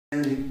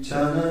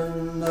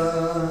Nityananda,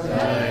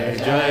 Jai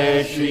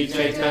Jai Shri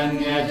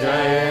Chaitanya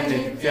Jai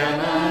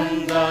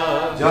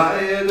Nityananda,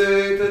 Jai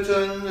Advaita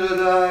Chandra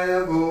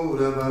Jaya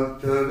Gaura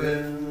Bhakta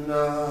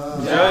Vrinda,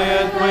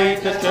 Jai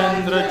Advaita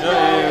Chandra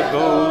Jai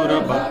Gaura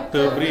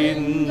Bhakta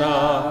Vrinda,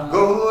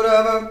 Gaura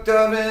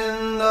Bhakta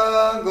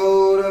Vrinda,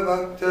 Gaura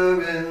Bhakta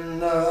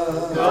Vrinda,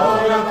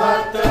 Gaura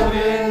Bhakta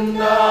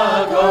Vrinda,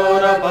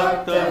 Gaura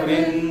Bhakta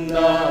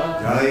Vrinda,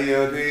 Jai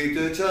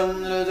Advaita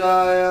Chandra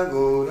Jaya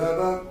Gaura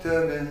Bhakta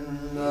Vrinda,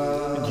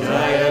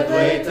 Jai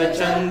Advaita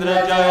Chandra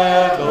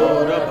Jaya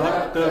Gaura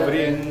Bhakta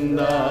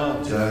Vrinda,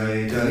 Jai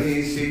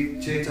Jai Shri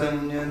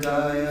Chaitanya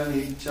Jaya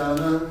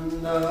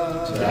Nityananda,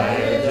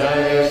 Jai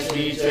Jai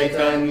Shri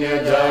Chaitanya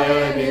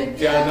Jaya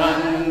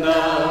Nityananda,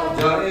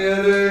 Jai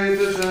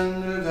Advaita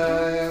Chandra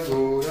Jaya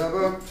Gaura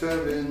Bhakta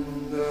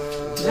Vrinda,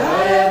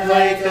 Jai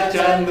Advaita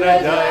Chandra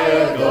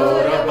Jaya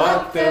Gaura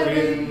Bhakta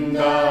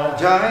Vrinda,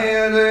 Jai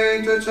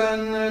Advaita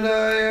Chandra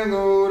Jaya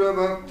Gaura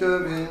Bhakta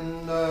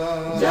Vrinda,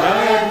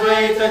 Jai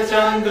Advaita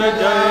Chandra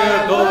Jaya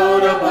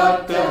Gaura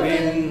Bhakta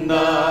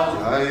Vrinda,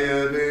 Jai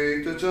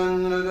Advaita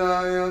Chandra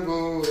Jaya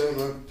Gaura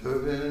Bhakta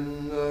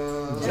Vrinda,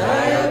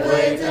 Jai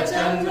Advaita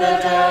Chandra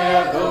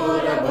Jaya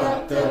Gaura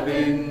Bhakta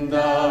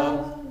Vrinda.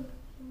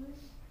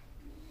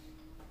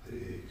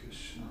 Hare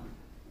Krishna.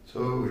 So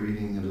we're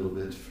reading a little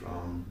bit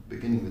from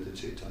beginning with the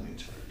Chaitanya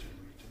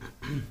Charitamrita.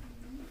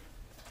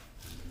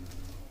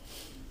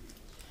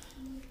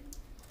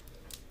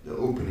 The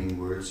opening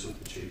words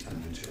of the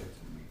Chaitanya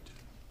Charitamrita.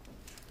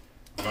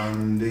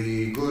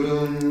 Vande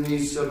Gurun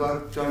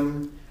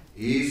Isabhaktam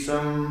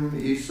Isam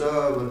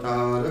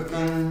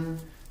Isavatarakam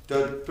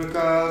Tat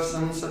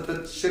Prakasam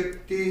Satat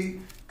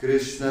Shakti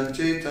Krishna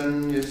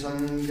Chaitanya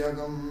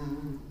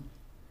Samgyagam.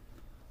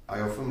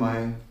 I offer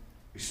my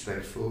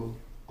respectful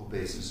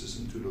obeisances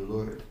unto the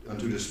Lord,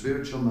 unto the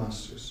spiritual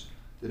masters,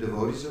 the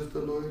devotees of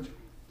the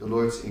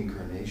Lord's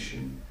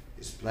incarnation,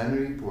 His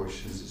plenary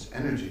portions, His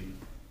energy,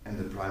 and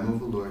the prime of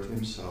the Lord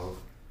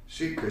Himself,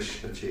 Sri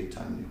Krishna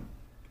Chaitanya.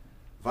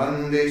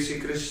 Vande Sri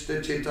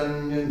Krishna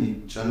Chaitanya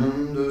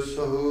Nityananda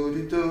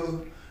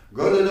Sahodito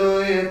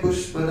Godadoya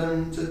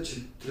Pushpadanta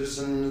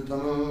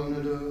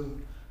Chitrasanatamonado.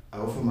 I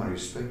offer my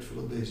respectful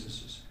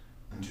obeisances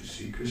unto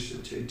Sri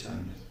Krishna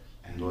Chaitanya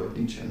and Lord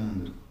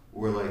Nityananda,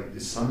 who are like the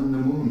sun and the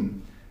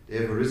moon. They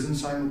have arisen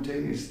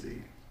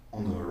simultaneously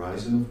on the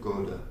horizon of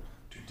Goda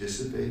to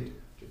dissipate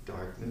the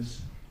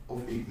darkness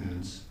of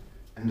ignorance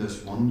and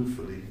thus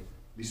wonderfully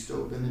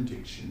bestow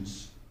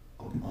benedictions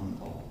upon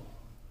all.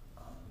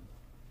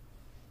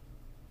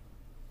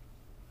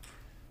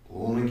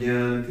 Om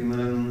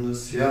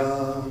Gyanatimandasya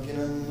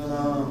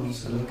Ginandanam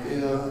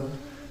Salakya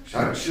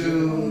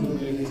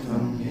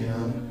Chakshurmilitamya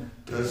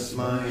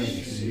Tasmai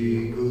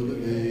Sri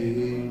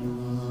Gurave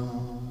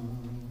Namah.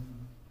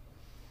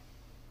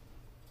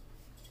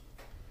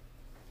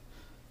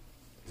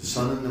 The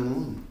sun and the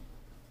moon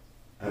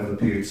have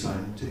appeared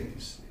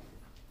simultaneously.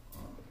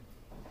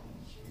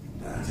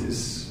 That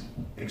is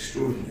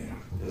extraordinary.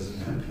 It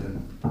doesn't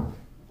happen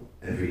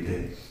every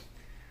day.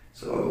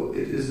 So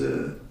it is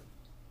a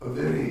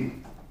very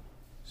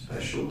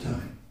special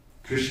time.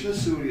 Krishna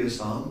Surya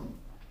Sam,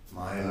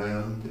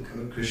 Mayayam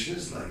Dikha. Krishna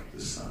is like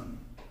the sun,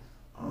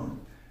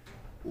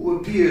 who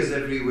appears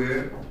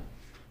everywhere.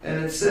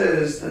 And it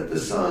says that the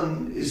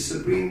sun is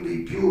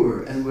supremely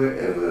pure, and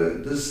wherever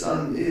the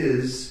sun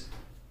is,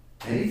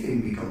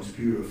 anything becomes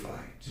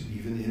purified.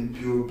 Even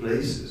impure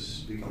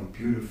places become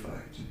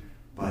purified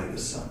by the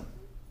sun.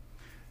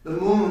 The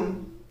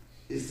moon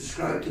is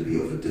described to be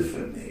of a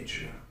different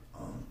nature.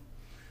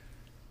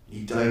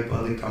 Nitai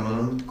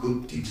Palikamalam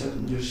Kuti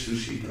Chandra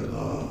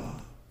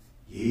Sushitala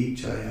Ye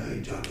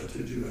Chayai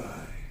Jagata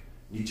Jurai.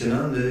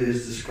 Nityananda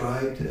is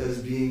described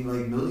as being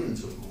like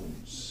millions of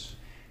moons.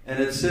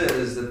 And it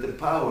says that the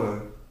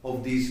power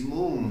of these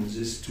moons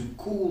is to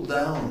cool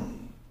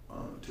down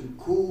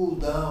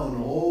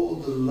all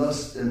the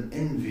lust and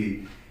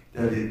envy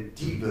that is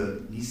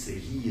diva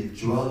nisahiya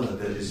jwala,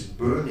 that is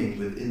burning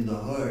within the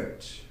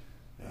heart,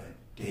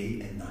 day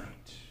and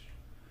night.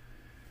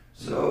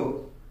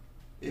 So,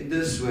 in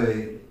this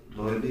way,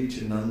 Lord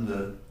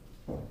Nityananda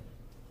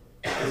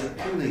has a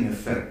cooling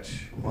effect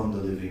upon the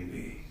living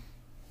being.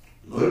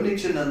 Lord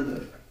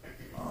Nityananda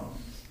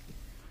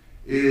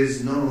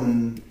is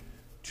known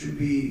to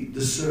be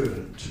the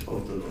servant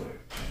of the Lord.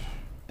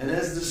 And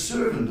as the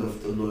servant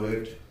of the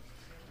Lord,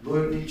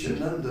 Lord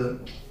Nityananda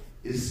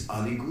is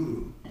Adi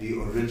Guru, the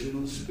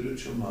original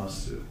spiritual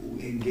master who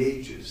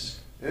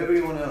engages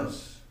everyone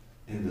else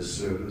in the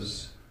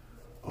service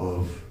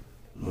of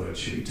Lord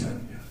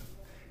Chaitanya.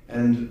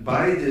 And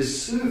by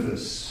this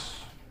service,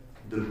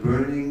 the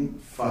burning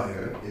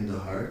fire in the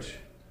heart,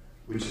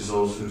 which is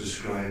also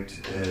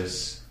described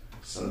as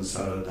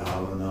Sansara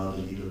Dhavanada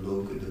Lila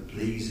Loka, the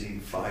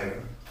blazing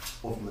fire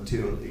of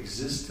material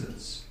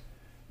existence,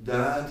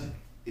 that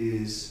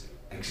is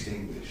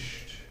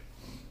extinguished.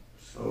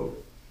 So,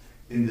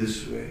 in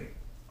this way,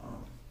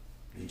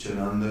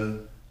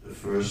 Nityananda, the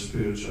first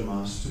spiritual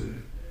master,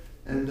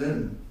 and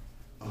then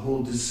a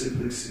whole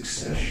disciplic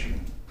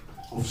succession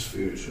of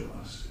spiritual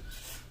masters.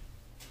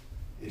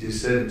 It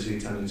is said in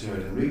Chaitanya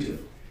Charitamrita,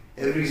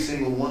 every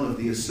single one of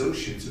the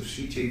associates of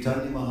Sri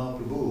Chaitanya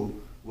Mahaprabhu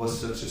was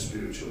such a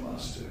spiritual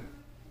master.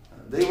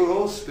 They were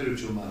all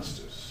spiritual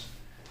masters.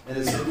 And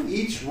it said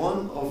each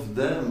one of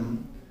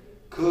them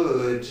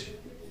could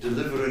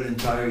deliver an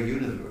entire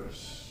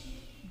universe.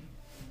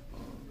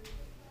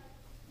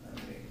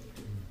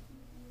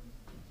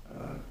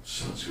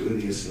 Such were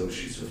the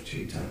associates of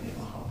Chaitanya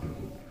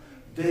Mahaprabhu.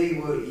 They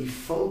were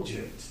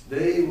effulgent.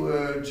 They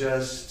were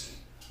just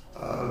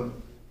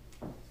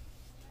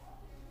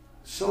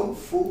so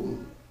full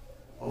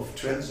of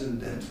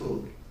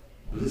transcendental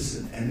bliss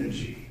and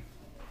energy.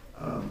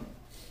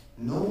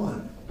 No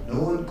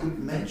one could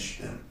match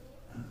them.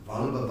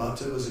 Vallabha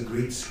Bhatta was a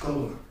great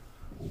scholar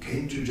who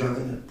came to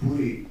Jagannath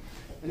Puri,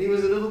 and he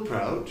was a little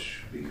proud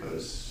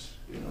because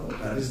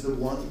that is the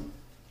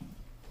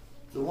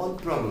one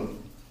problem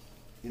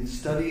in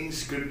studying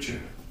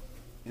scripture,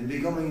 in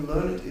becoming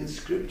learned in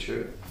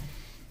scripture,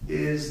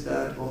 is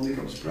that one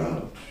becomes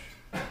proud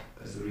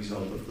as a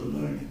result of the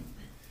learning.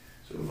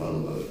 So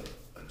Vallabha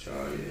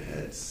Acharya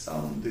had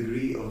some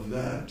degree of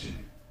that,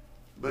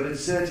 but it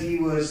said he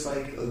was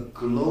like a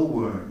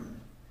glowworm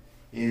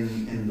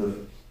in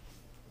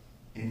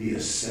the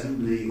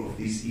assembly of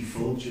these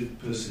effulgent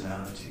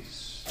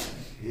personalities.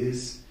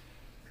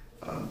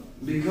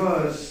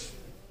 Because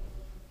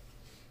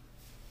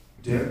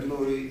their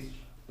glory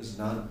was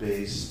not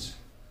based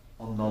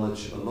on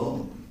knowledge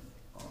alone.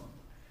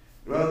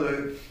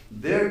 Rather,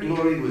 their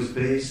glory was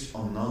based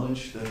on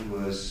knowledge that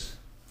was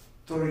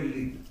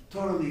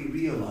thoroughly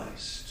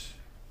realized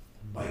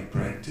by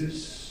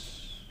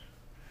practice,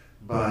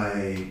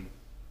 by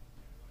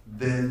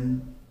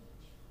then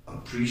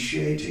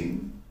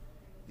appreciating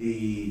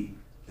the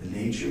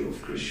nature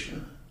of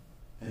Krishna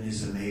and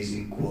his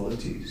amazing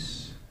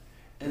qualities,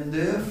 and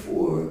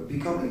therefore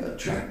becoming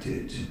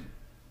attracted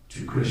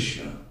to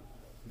Krishna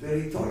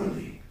very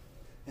thoroughly,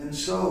 and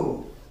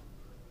so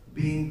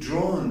being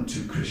drawn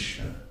to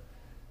Krishna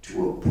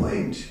to a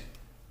point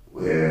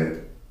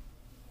where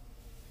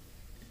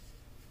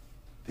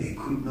they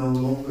could no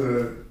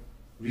longer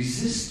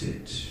resist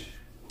it.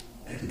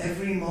 At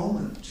every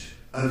moment,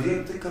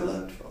 avyakta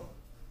kalatva,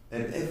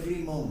 at every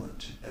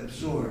moment,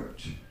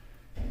 absorbed,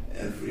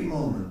 every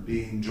moment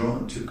being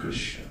drawn to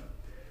Krishna.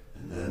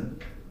 And then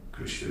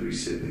Krishna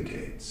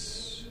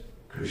reciprocates.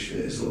 Krishna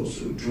is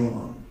also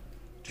drawn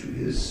to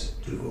his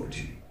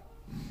devotee.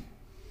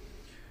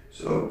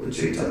 So the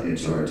Chaitanya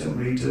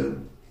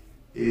Charitamrita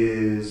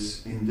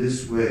is in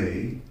this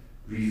way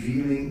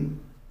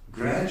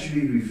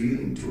gradually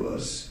revealing to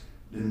us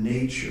the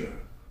nature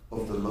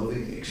of the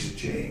loving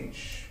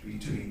exchange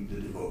between the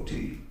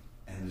devotee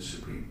and the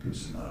Supreme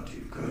Personality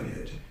of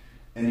Godhead,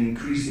 and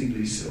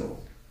increasingly so.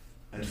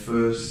 At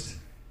first,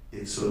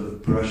 it sort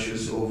of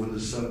brushes over the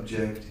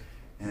subject,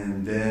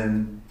 and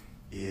then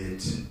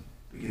it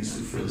begins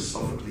to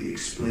philosophically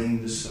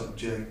explain the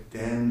subject.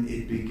 Then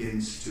it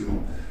begins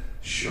to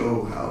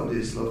show how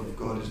this love of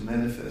God is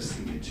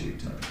manifesting in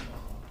Chaitanya.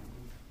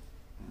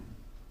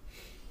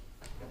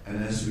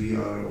 And as we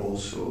are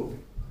also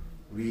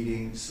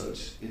reading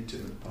such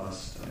intimate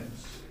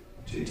pastimes,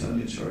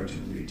 Chaitanya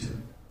Charitamrita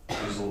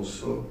is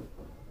also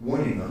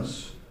warning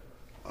us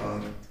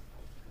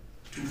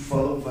to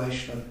follow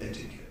Vaishnava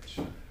etiquette,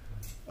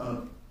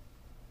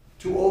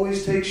 to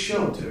always take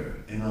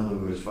shelter. In other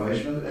words,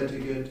 Vaishnava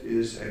etiquette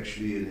is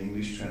actually an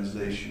English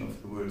translation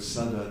of the word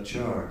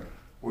sadachar,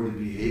 or the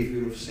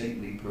behavior of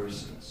saintly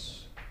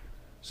persons.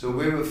 So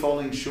where we're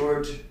falling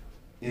short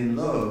in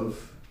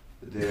love,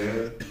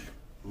 there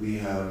we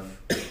have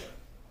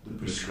the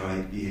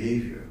prescribed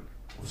behavior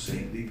of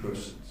saintly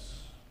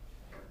persons.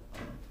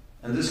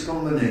 And this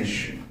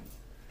combination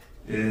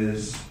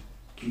is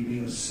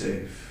keeping us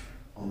safe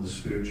on the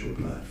spiritual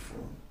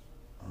platform.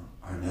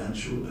 Our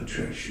natural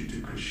attraction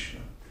to Krishna,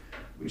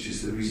 which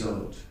is the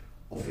result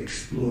of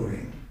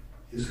exploring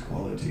his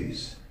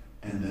qualities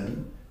and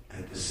then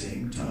at the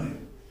same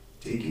time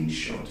taking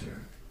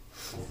shelter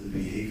of the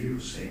behavior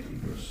of saintly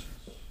persons.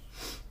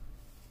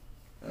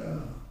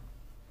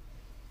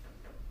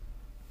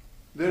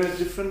 There are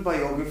different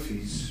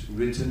biographies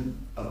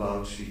written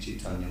about Sri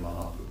Chaitanya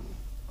Mahaprabhu.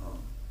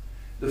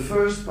 The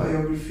first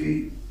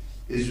biography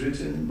is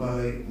written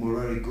by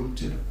Murari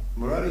Gupta.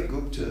 Murari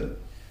Gupta,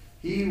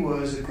 he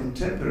was a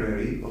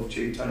contemporary of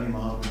Chaitanya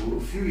Mahaprabhu,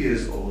 a few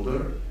years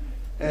older,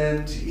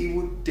 and he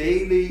would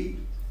daily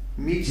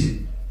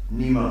meet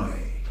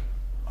Nimai.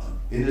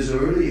 In his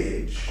early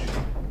age,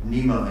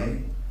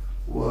 Nimai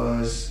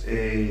was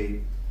a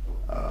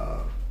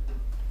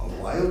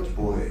wild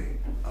boy,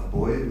 a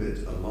boy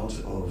with a lot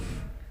of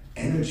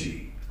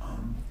energy.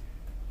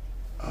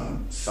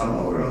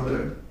 Somehow or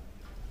other,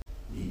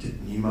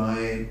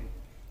 Nimai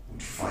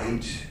would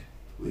fight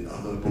with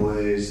other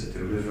boys at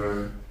the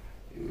river.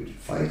 He would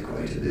fight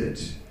quite a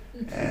bit,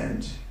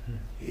 and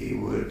he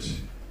would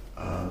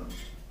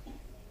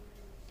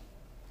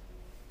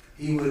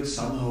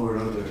somehow or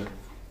other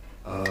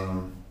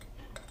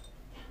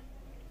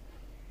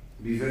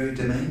be very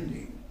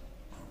demanding.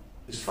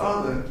 His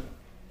father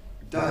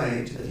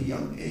died at a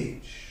young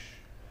age,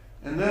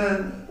 And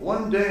then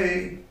one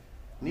day,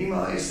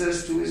 Nimai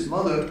says to his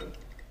mother,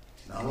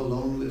 now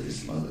alone with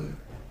his mother,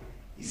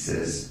 he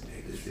says,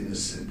 they lived in a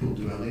simple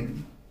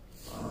dwelling.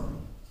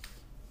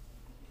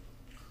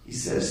 He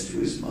says to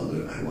his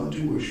mother, I want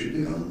to worship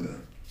the Ganga.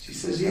 She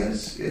says,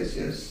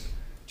 yes.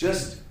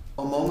 Just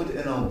a moment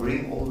and I'll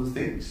bring all the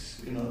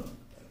things,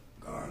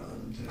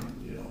 garland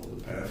and, all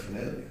the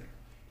paraphernalia.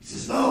 He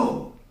says,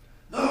 no,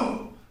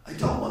 I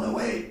don't want to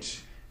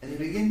wait. And he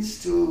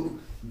begins to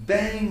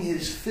bang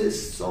his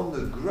fists on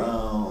the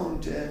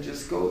ground and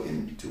just go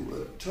into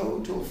a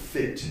total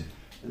fit.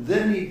 And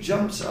then he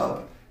jumps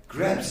up,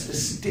 grabs a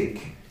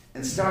stick,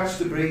 and starts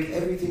to break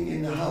everything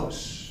in the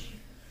house.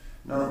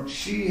 Now,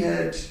 she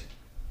had,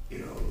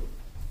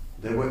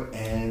 there were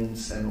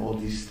ants and all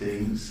these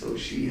things, so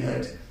she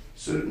had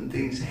certain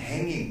things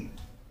hanging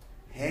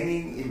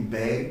in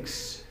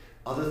bags.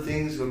 Other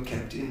things were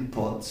kept in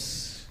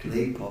pots,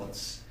 clay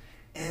pots.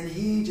 And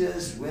he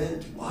just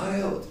went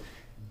wild,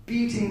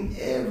 beating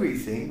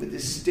everything with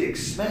his stick,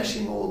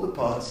 smashing all the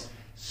pots,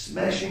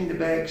 smashing the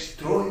bags,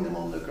 throwing them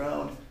on the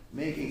ground,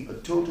 making a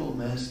total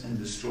mess and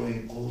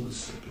destroying all the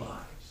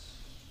supplies.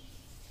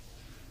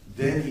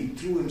 Then he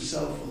threw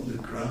himself on the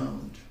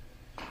ground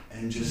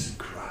and just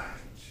cried.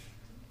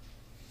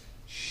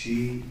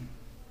 She,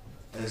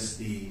 as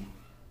the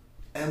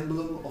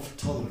emblem of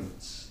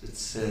tolerance, it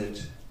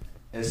said,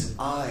 as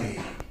I,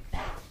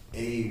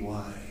 the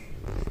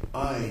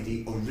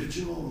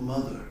original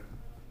mother,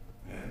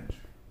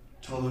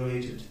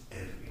 tolerated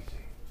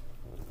everything.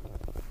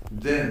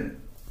 Then,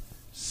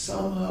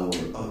 somehow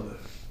or other,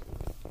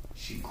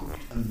 she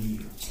cooked a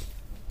meal.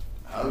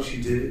 How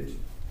she did it,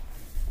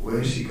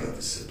 where she got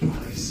the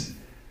supplies.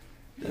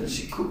 Then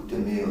she cooked a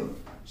meal.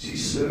 She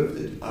served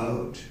it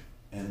out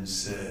and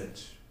said,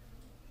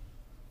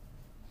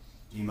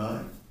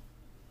 Nimai,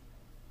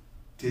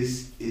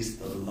 this is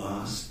the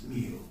last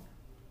meal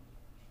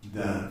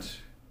that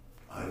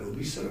I will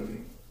be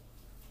serving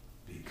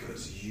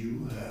because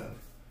you have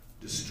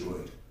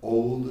destroyed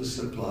all the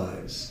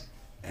supplies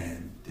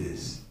and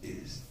this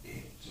is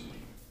it.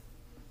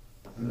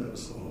 And that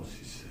was all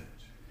she said.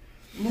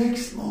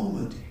 Next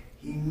moment,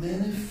 he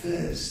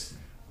manifests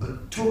a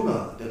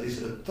Torah, that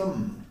is a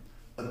thumb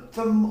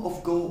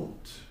of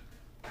gold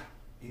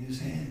in his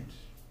hand.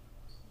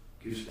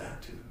 Gives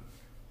that to her.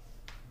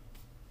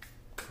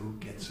 Who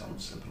gets some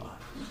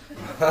supplies?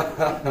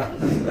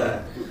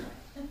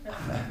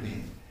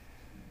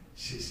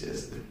 She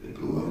says, it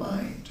blew her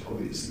mind,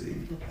 obviously.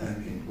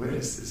 Where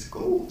does this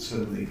gold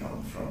suddenly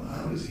come from?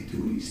 How does he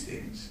do these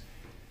things?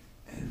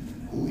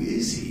 And who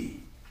is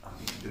he?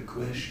 The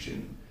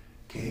question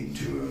came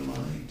to her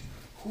mind.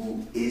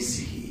 Who is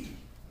he?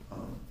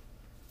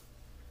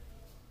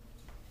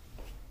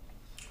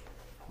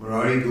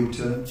 Murari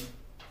Gupta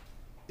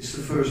is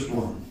the first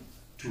one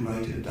to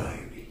write a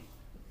diary.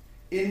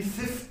 In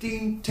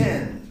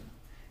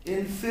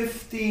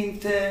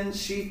 1510,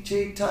 Sri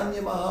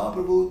Chaitanya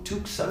Mahaprabhu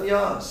took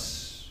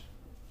sannyas.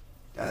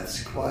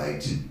 That's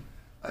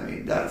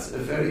that's a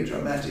very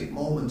dramatic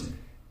moment.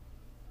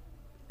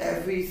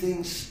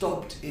 Everything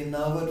stopped in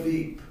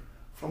Navadvip.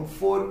 From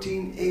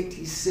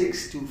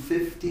 1486 to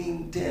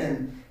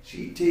 1510,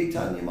 Sri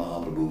Chaitanya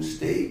Mahaprabhu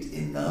stayed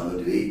in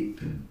Navadvip.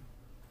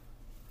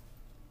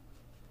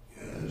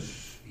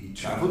 Yes, he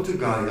traveled to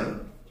Gaya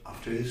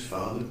after his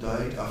father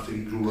died, after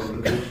he grew up a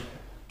bit,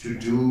 to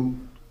do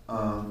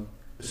a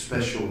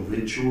special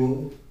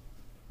ritual.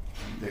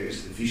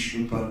 There's the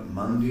Vishnupad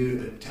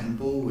Mandir, a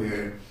temple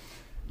where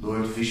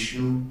Lord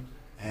Vishnu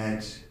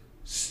had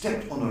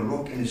stepped on a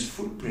rock and his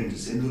footprint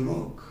is in the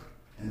rock.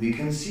 And we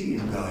can see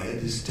in Gaya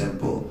this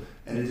temple,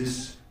 and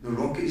the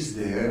rock is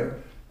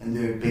there, and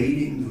they're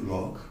bathing the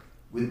rock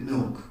with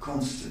milk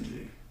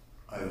constantly.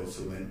 I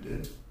also went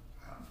there.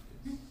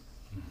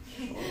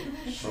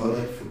 Saw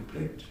that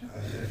footprint.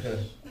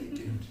 Yes, I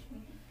did.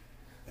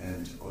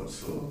 And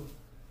also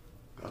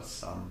got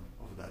some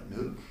of that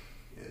milk.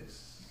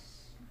 Yes,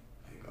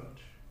 I got.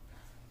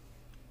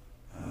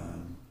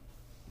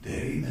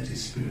 There he met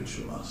his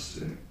spiritual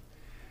master.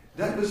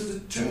 That was the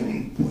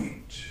turning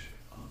point.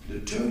 The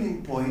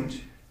turning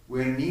point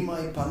where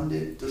Nimai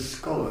Pandit, the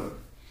scholar,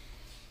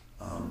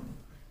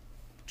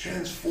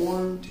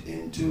 transformed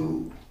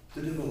into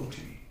the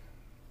devotee.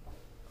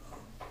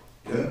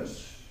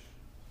 Yes.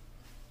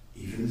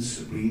 Even the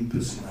Supreme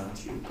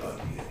Personality of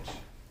Godhead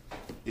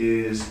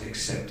is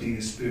accepting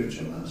a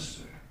spiritual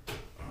master.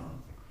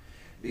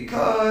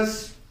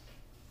 Because,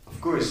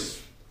 of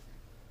course,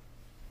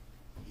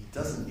 he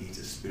doesn't need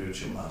a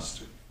spiritual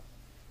master.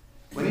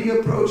 When he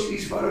approached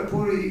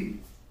Ishvarapuri,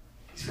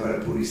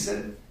 Ishvarapuri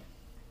said,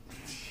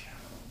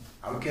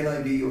 how can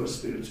I be your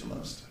spiritual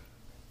master?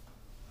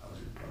 How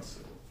is it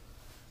possible?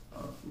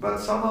 But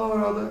somehow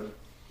or other,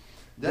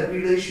 that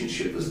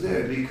relationship was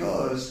there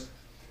because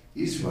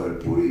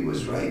Ishvarapuri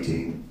was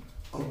writing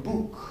a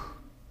book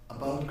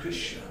about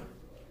Krishna.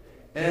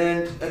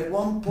 And at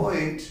one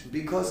point,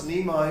 because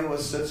Nimai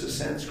was such a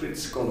Sanskrit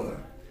scholar,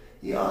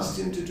 he asked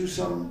him to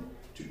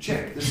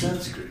check the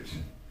Sanskrit.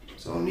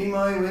 So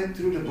Nimai went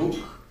through the book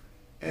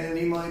and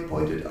Nimai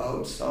pointed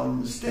out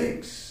some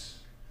mistakes.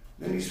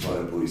 Then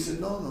Ishvara Puri said,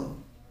 no,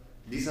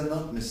 these are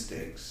not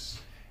mistakes.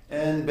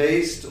 And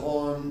based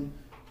on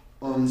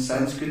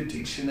Sanskrit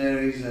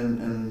dictionaries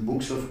and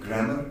books of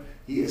grammar,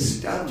 he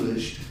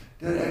established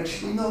that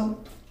actually, no,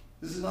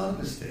 this is not a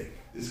mistake,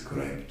 this is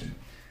correct.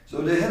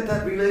 So they had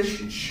that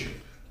relationship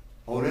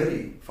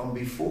already from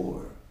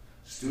before.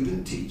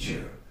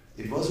 Student-teacher,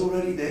 it was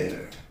already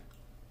there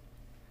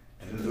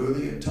at an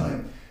earlier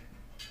time.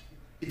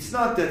 It's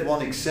not that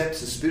one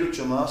accepts a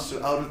spiritual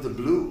master out of the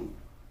blue,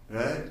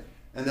 right?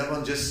 And that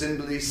one just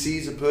simply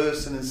sees a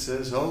person and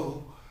says,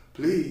 oh,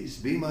 please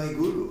be my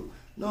guru.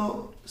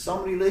 No,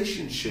 some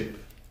relationship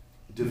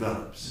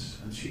develops.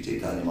 And Sri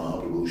Chaitanya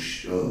Mahaprabhu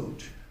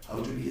showed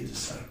how to be a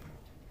disciple.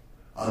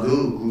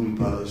 Ado Guru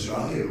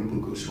Palasraya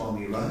Rupa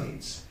Goswami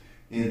writes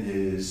in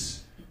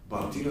his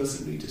Bhakti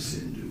Rasamrita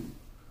Sindhu,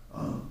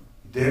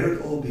 there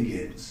it all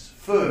begins.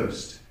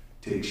 First,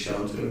 take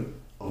shelter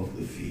of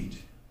the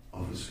feet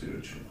of a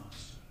spiritual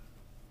master.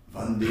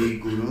 Vande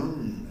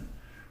Gurun,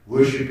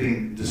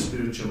 worshipping the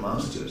spiritual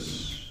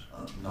masters,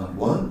 not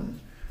one,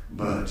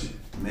 but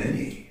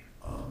many.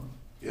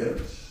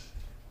 Yes,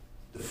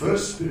 the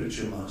first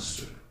spiritual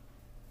master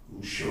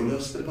who showed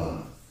us the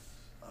path,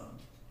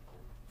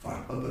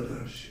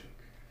 Varpapadarshak.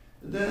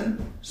 And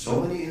then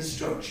so many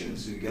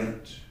instructions you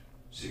get,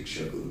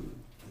 Siksha Guru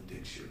and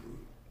Diksha Guru,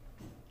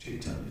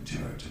 Chaitanya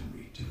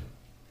Charitamrita,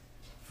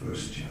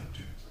 first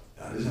chapter.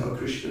 That is how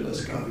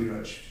Krishnadas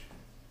Kaviraj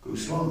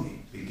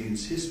Goswami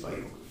begins his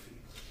biography.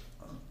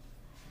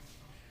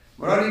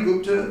 Murari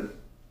Gupta,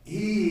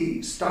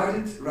 he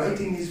started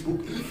writing his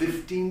book in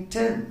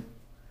 1510.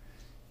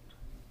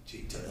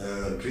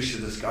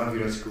 Krishnadas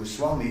Kaviraj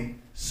Goswami,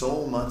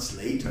 so much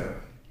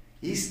later.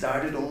 He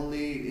started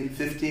only in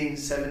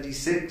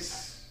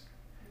 1576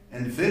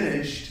 and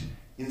finished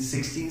in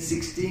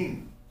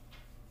 1616.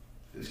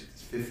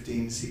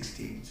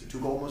 1516. So it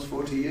took almost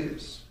 40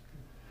 years.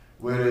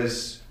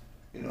 Whereas,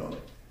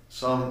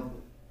 some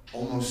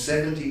almost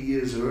 70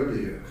 years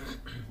earlier,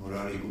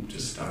 Murari Gupta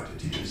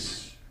started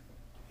his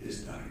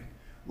diary.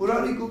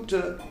 Murari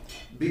Gupta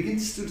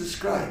begins to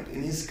describe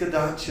in his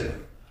Kadacha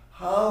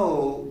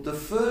how the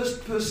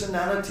first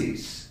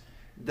personalities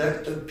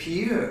that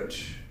appeared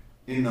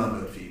in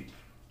Navadvip,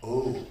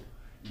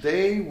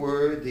 they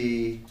were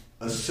the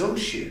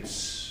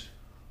associates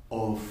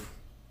of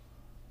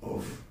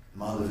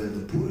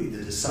Madhavendra Puri,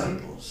 the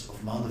disciples of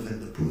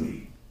Madhavendra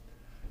Puri.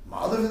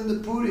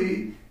 Madhavendra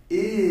Puri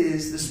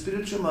is the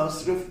spiritual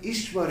master of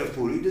Ishvara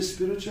Puri, the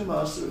spiritual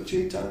master of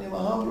Chaitanya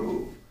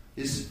Mahaprabhu,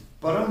 his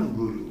Param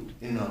Guru,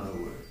 in other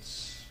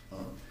words.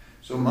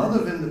 So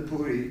Madhavendra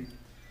Puri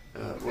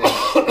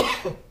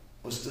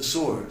was the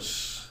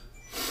source.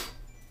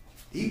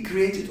 He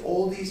created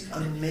all these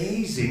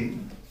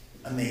amazing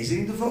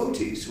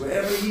devotees.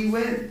 Wherever he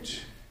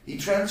went, he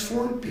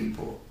transformed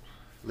people.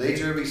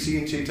 Later we see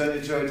in Chaitanya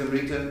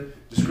Charitamrita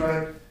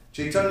described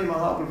Chaitanya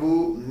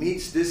Mahaprabhu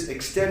meets this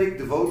ecstatic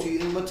devotee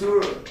in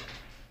Mathura.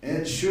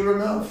 And sure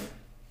enough,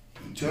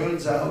 he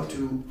turns out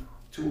to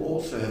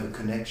also have a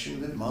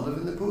connection with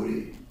Madhavendra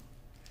Puri.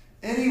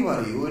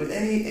 Anybody who had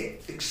any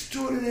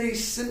extraordinary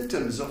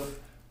symptoms of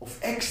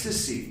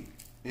ecstasy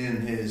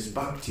in his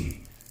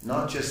bhakti,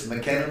 not just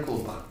mechanical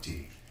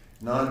bhakti,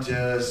 not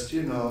just,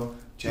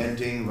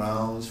 chanting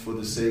rounds for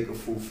the sake of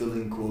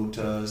fulfilling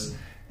quotas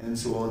and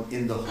so on,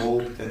 in the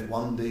hope that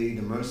one day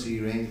the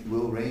mercy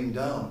will rain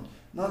down.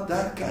 Not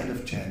that kind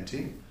of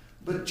chanting,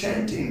 but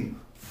chanting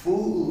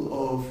full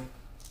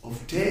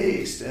of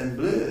taste and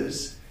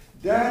bliss.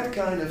 That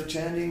kind of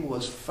chanting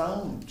was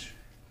found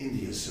in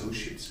the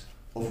associates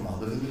of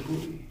Madhavendra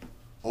Puri.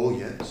 Oh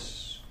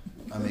yes,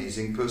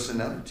 amazing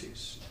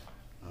personalities.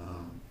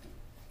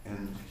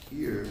 And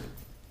here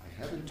I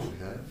happen to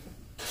have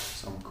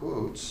some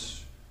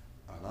quotes.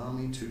 Allow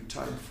me to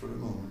type for a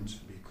moment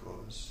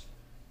because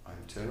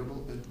I'm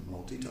terrible at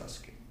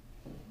multitasking.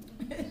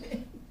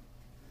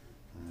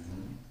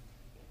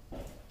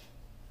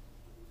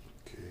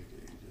 Okay,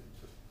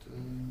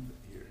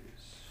 here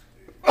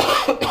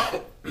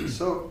it is.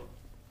 So,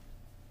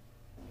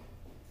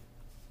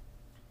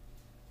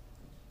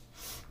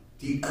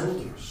 the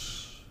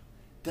elders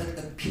that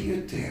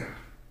appeared there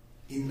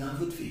in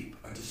Navadvip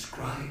are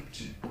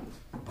described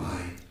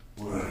by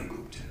Murari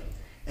Gupta.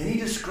 And he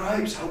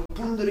describes how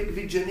Pundarik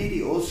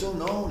Vijayanidhi, also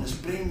known as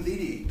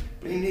Premnidhi,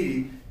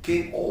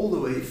 came all the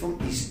way from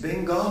East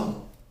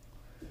Bengal.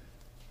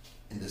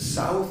 In the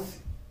southeast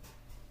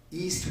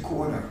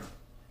corner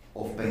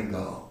of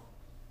Bengal.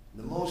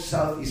 The most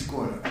southeast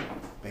corner.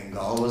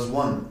 Bengal was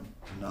one.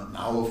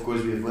 Now, of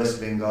course, we have West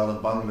Bengal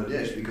and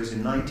Bangladesh, because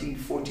in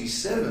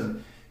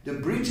 1947, the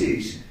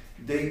British,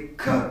 they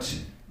cut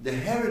the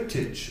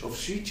heritage of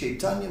Sri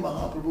Chaitanya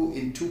Mahaprabhu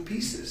in two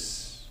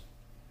pieces.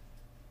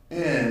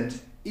 And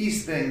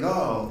East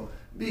Bengal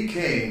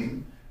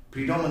became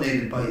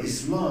predominated by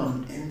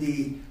Islam, and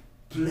the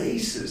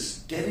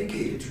places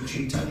dedicated to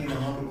Chaitanya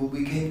Mahaprabhu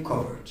became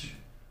covered.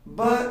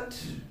 But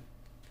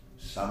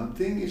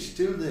something is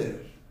still there,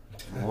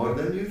 more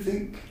than you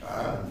think.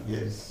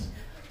 Yes,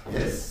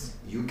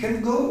 you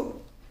can go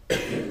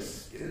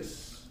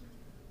Yes.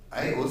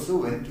 I also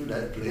went to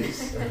that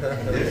place.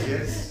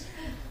 Yes.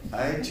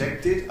 I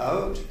checked it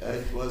out.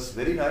 It was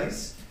very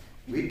nice.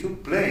 We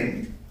took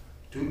plane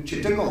to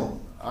Chittagong.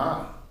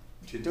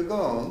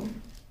 Chittagong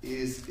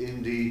is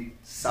in the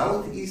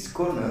southeast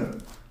corner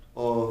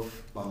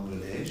of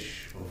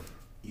Bangladesh, of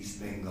East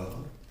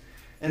Bengal.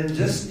 And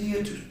just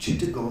near to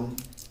Chittagong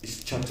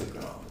is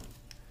Chattogram.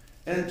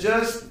 And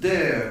just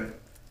there,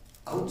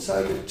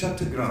 outside of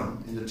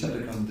Chattogram, in the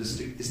Chattogram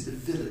district, is the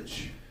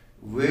village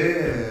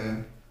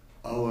where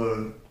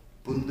our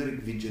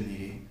Pundarik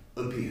Vijayanidhi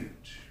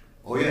appeared.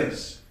 Oh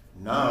yes,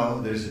 now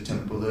there's a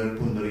temple there,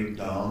 Pundarik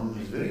Dham.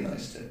 It's a very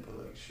nice temple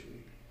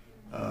actually.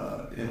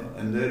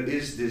 And there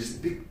is this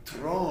big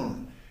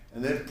throne,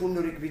 and that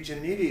Pundarik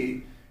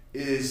Vijayanidhi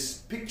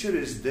picture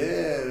is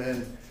there,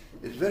 and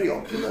it's very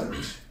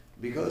opulent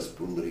because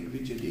Pundarik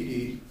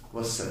Vijayanidhi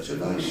was such a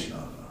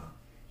Vaishnava.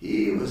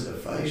 He was a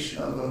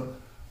Vaishnava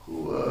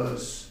who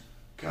was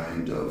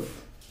kind of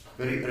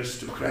very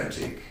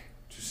aristocratic,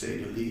 to say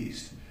the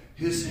least.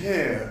 His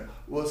hair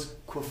was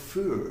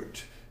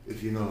coiffured,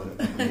 if you know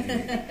what I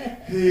mean.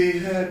 He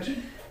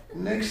had,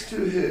 next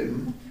to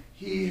him,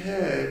 he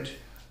had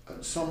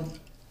some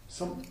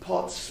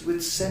pots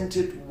with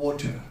scented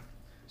water,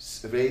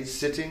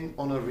 sitting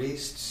on a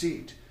raised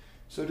seat,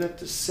 so that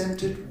the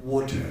scented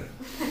water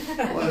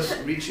was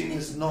reaching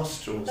his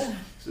nostrils,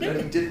 so that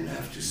he didn't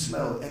have to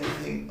smell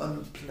anything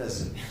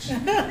unpleasant.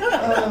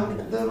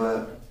 There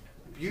were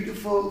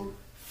beautiful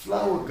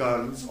flower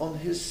gardens on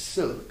his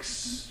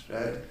silks,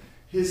 right?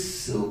 His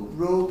silk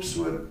robes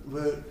were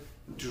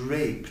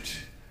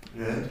draped,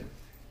 right?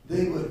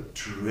 They were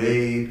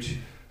draped.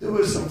 There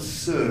were some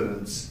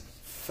servants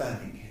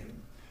fanning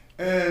him,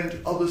 and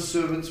other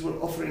servants were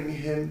offering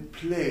him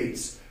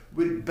plates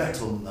with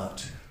betel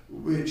nut,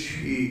 which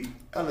he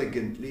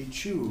elegantly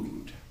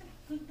chewed.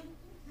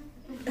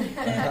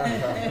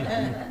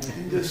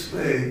 In this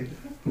way,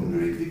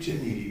 Pundarik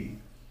Vijayanidhi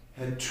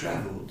had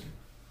travelled.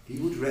 He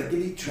would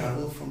regularly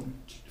travel from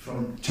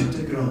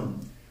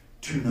Chattogram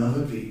to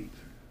Navadvip,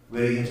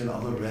 where he had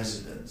another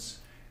residence.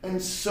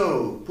 And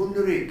so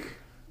Pundarik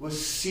was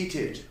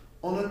seated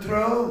on a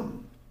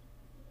throne.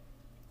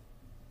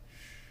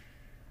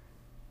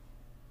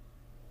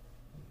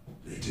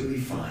 Later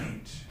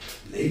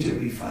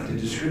we find a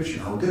description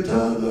how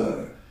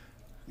Gadadhar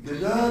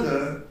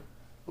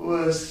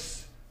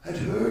had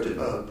heard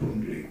about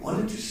Pundarik,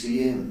 wanted to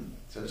see him,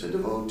 such a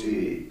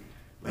devotee,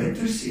 went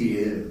to see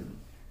him,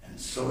 and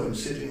saw him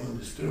sitting on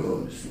his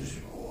throne. And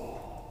said,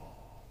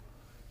 oh,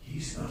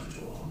 he's not at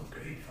all a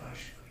great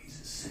Vaishnava, he's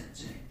a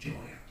sense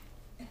enjoyer.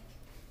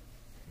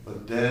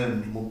 But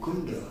then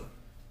Mukunda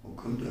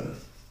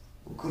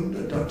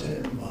Datta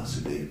and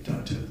Vasudev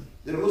Datta,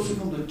 they're also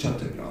from the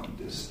Chattogram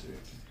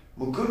district.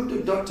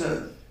 Mukunda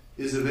Datta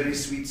is a very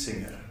sweet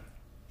singer.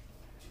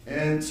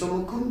 And so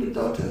Mukunda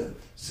Datta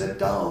sat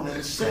down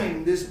and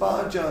sang this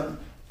bhajan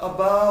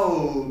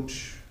about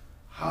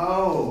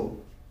how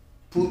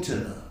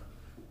Putana,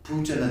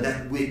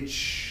 that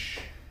witch,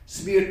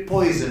 smeared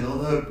poison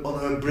on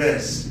her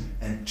breast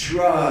and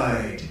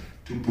tried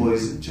to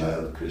poison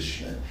child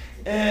Krishna.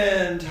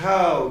 And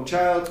how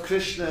child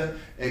Krishna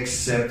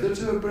accepted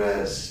her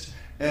breast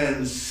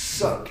and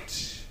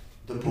sucked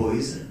the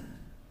poison.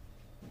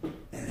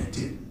 And it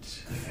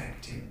didn't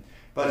affect him.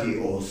 But he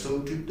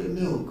also took the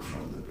milk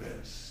from the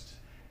breast.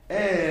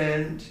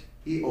 And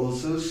he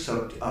also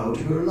sucked out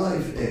her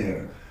life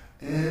air.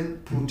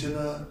 And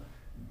Putana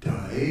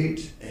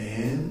died,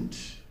 and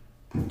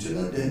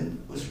Putana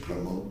then was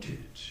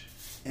promoted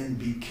and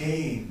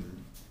became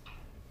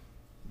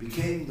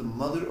the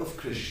mother of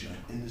Krishna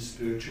in the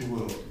spiritual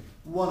world.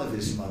 One of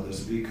his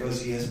mothers,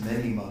 because he has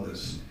many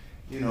mothers.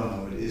 You know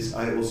how it is.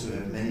 I also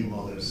have many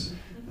mothers.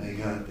 My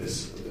God,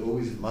 they're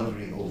always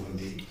mothering over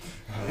me.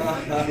 You know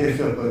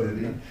what I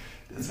mean?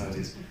 That's how it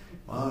is.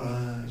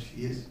 Maharaj,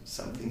 here's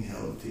something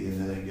healthy,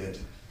 and then I get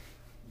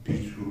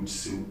beetroot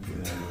soup,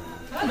 really,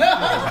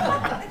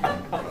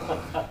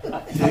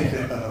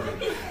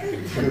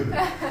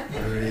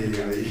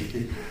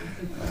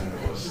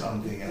 or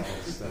something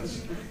else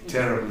that's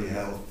terribly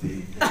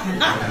healthy.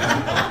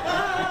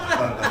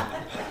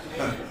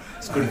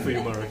 It's good for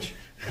you, Maharaj.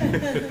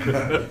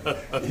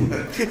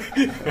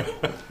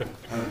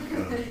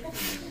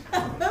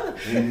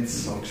 And it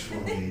soaks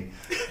for me,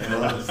 and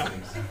all those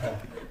things.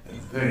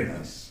 It's very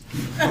nice.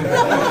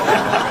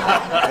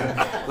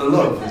 The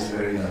love is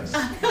very nice.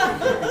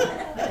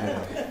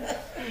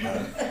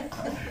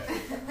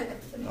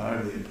 I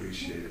really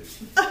appreciate it.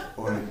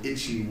 Or an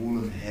itchy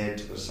woolen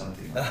head or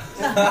something like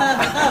that.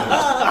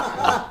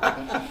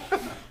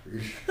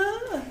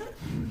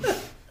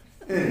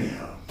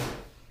 Anyhow.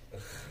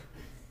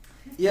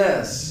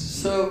 Yes,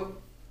 so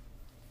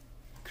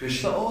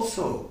Krishna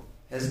also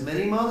has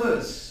many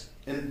mothers,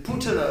 and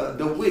Putana,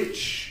 the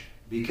witch,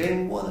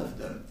 became one of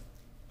them.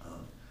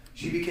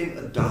 She became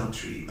a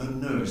Datri, a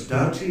nurse.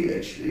 Datri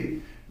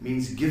actually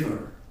means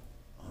giver,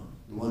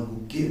 the one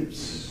who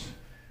gives.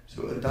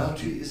 So a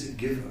Datri is a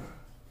giver.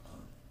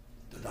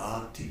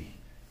 Dadati,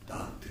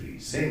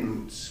 Datri, same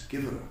roots,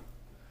 giver.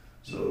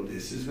 So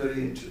this is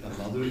very interesting. A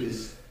mother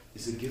is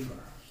a giver,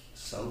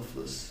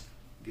 selfless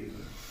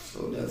giver.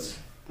 So that's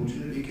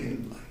Pujana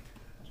became like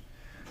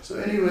that. So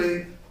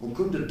anyway,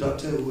 Mukunda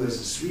Datta, who has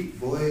a sweet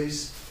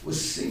voice, was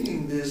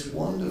singing this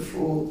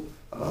wonderful,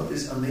 about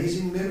this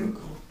amazing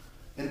miracle.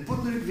 And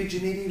Pundarik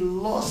Vijayanidhi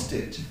lost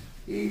it.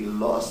 He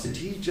lost it.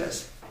 He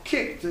just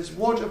kicked this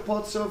water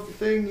pot sort of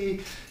thing.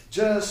 He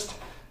just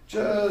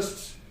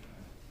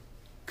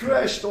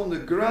crashed on the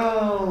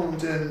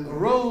ground and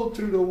rolled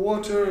through the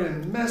water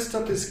and messed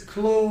up his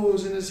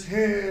clothes and his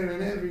hair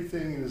and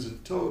everything. It was a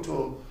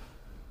total,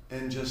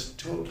 and just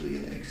totally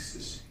in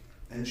ecstasy,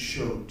 and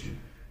showed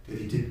that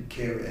he didn't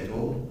care at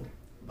all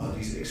about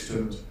these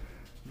externals.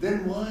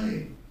 Then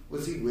why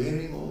was he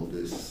wearing all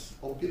this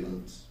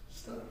opulent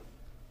stuff?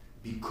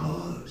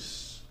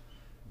 Because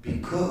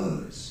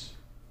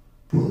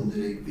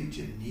Pundarik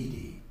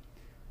Vijayanidhi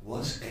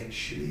was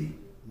actually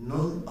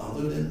none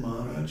other than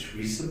Maharaj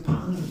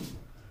Risabhanu,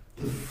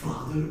 the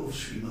father of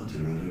Srimati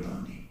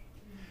Radharani.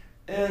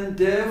 And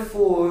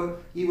therefore,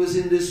 he was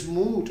in this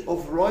mood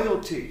of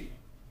royalty.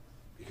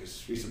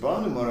 Because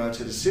Risabhanu Maharaj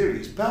had a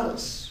serious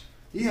palace.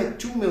 He had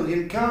 2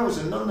 million cows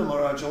and Nanda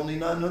Maharaj only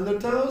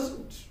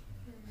 900,000.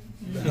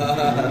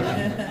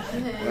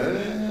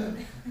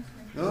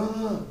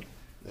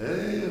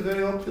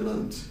 Very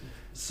opulent.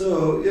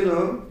 So,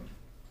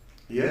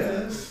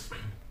 yes.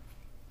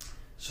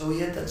 So he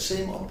had that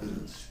same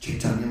opulence.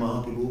 Chaitanya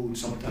Mahaprabhu would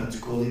sometimes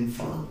call him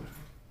father,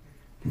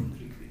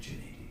 Pundarik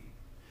Vijayanidhi.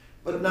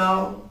 But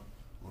now,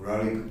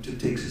 Murari Gupta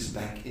takes us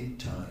back in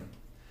time.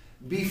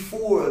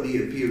 Before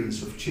the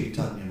appearance of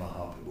Chaitanya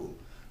Mahaprabhu,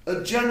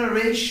 a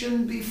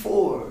generation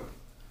before,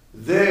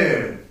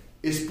 there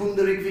is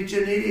Pundarik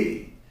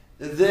Vijayanidhi.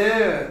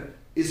 There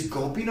is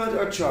Gopinath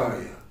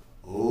Acharya.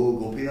 Oh,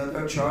 Gopinath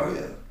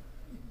Acharya,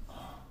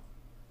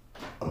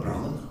 a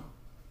Brahmana,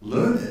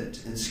 learned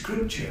in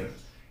scripture,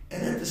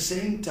 and at the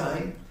same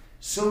time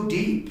so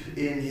deep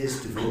in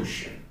his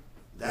devotion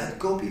that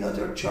Gopinath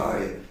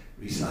Acharya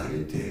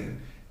resided there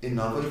in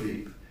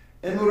Navadvip.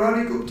 And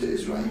Murari Gupta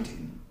is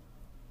writing.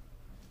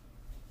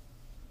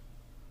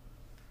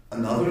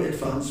 Another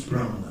advanced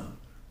Brahmana,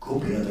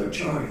 Gopinath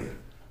Acharya,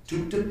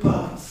 took the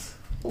path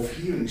of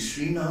hearing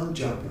Srinam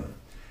Japa.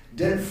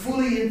 Then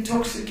fully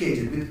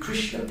intoxicated with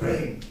Krishna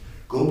praying,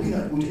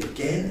 Gopinath would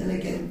again and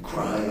again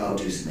cry out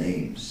his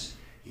names.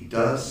 He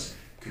thus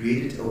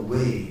created a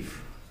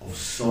wave of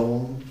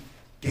song,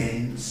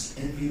 dance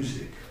and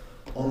music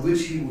on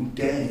which he would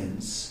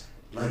dance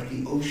like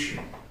the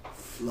ocean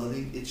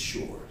flooding its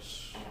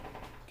shores.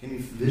 Can you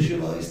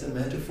visualize the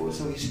metaphor?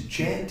 So his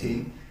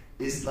chanting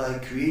is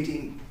like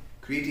creating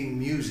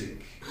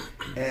music,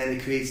 and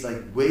it creates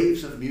like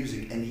waves of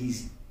music, and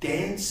he's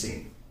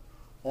dancing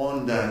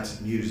on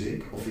that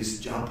music of his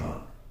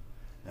japa,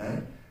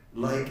 right?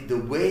 Like the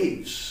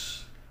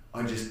waves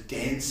are just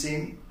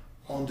dancing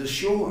on the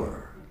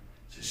shore.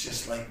 So it's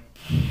just like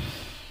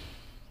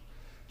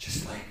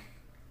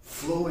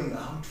flowing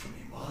out from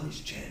him while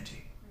he's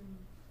chanting.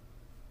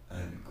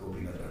 And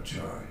Gopinath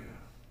Acharya,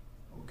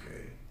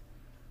 okay,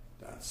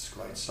 that's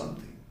quite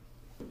something.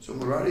 So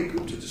Murari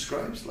Gupta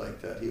describes like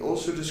that. He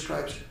also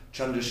describes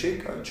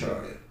Chandrasekhar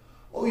Acharya.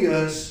 Oh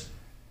yes,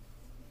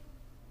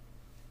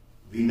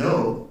 we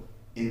know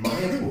in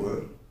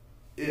Mayapur,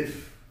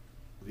 if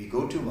we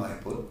go to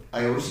Mayapur,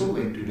 I also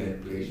went to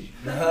that place.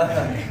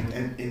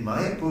 And in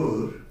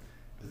Mayapur,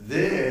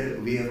 there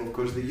we have of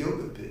course the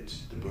Yoga Pit,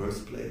 the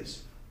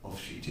birthplace of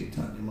Sri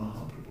Chaitanya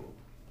Mahaprabhu.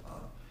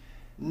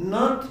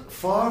 Not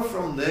far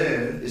from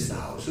there is the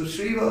house of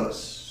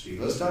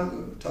Srivas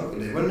Thakur.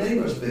 They were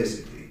neighbors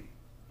basically.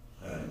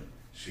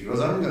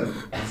 Srivas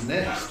Angan is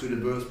next to the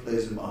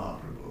birthplace of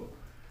Mahaprabhu.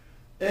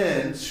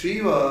 And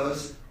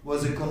Srivas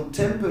was a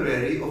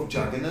contemporary of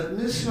Jagannath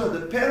Mishra,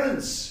 the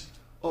parents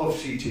of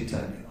Sri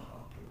Chaitanya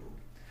Mahaprabhu.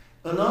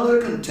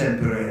 Another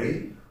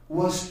contemporary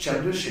was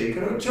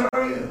Chandrasekhar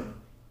Acharya,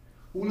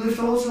 who lived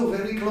also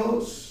very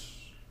close.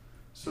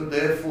 So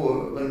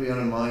therefore, when we are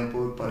in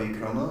Mayapur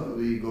Parikrama,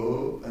 we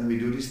go and we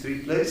do these three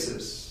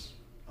places.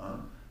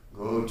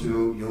 Go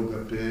to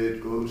Yoga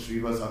Pit, go to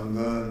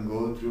Srivasanga, and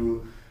go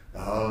through the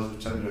house of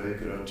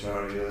Chandrasekhar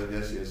Acharya.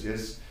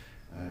 Yes.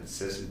 It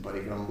says in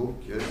Parikrama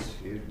book, yes,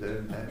 here,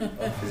 there,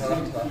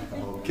 visit.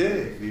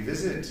 Okay, we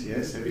visit,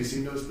 yes. Have you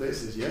seen those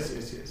places? Yes.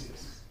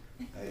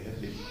 I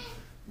have been.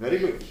 Very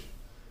good.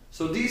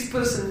 So these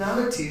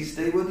personalities,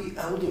 they were the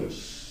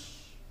elders.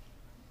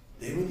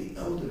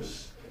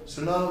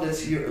 So now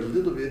let's hear a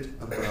little bit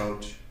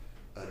about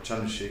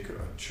Chandrasekhar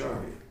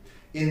Acharya.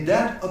 In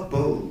that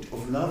abode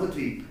of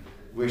Navadvip,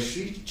 where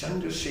Sri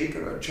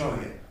Chandrasekhar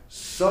Acharya,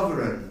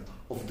 sovereign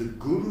of the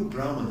Guru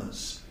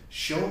Brahmanas,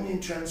 shone in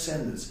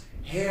transcendence,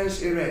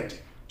 hairs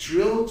erect,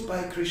 thrilled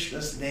by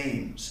Krishna's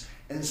names,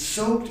 and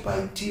soaked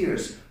by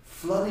tears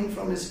flooding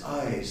from his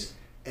eyes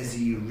as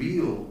he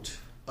reeled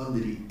under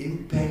the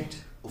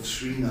impact of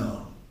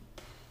Srinam.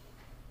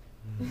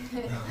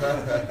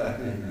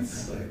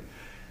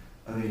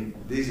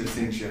 These are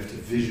things you have to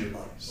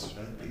visualize,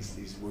 right?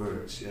 These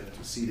words, you have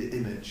to see the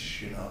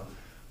image,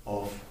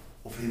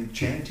 of him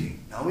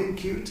chanting. Now in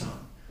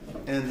Kirtan,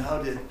 and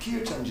how the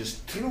kirtan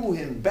just threw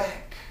him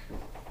back.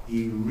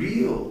 He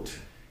reeled.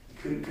 He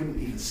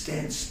couldn't even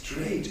stand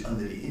straight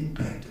under the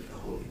impact of the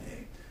holy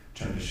name,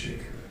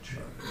 Chandrasekhara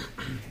Acharya.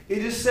 It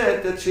is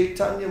said that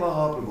Chaitanya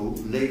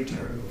Mahaprabhu,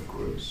 later of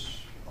course,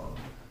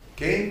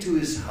 came to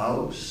his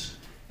house,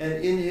 and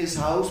in his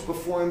house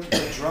performed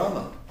a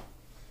drama.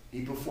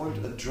 He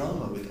performed a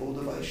drama with all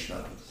the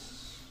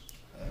Vaishnavas.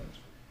 Right?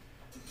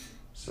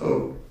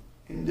 So,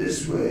 in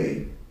this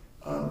way,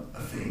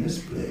 a famous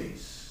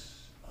place.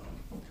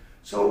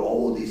 So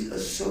all these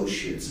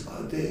associates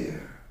are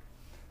there.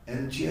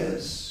 And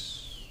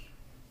yes,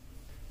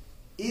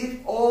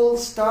 it all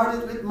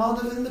started with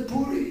Madhavendra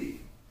Puri.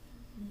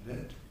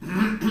 Right?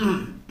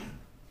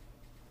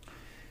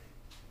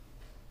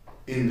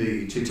 In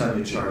the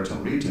Chaitanya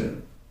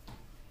Charitamrita,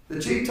 the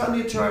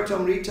Chaitanya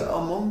Charitamrita,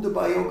 among the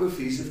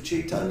biographies of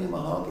Chaitanya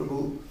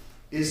Mahaprabhu,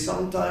 is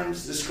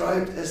sometimes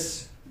described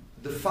as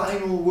the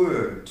final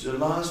word, the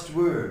last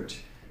word.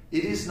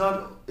 It is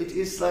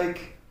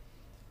like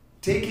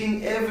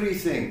taking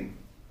everything.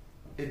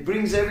 It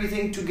brings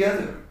everything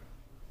together.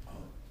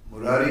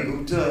 Murari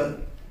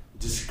Gupta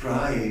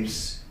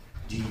describes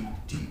the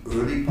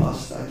early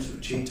pastimes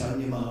of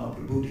Chaitanya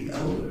Mahaprabhu, the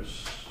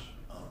elders.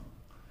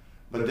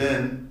 But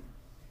then,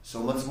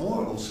 so much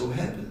more also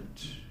happened.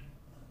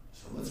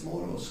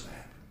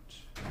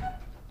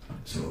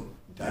 So,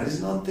 that is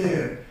not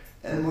there.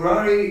 And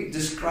Murari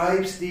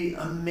describes the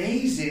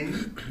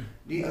amazing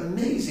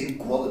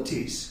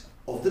qualities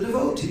of the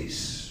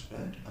devotees.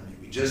 Right? I mean,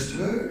 we just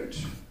heard.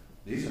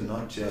 These are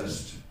not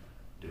just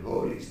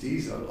devotees.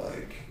 These are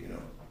like,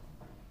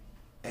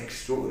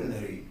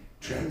 extraordinary,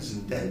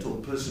 transcendental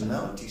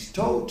personalities,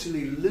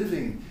 totally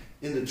living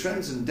in the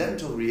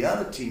transcendental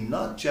reality,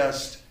 not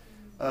just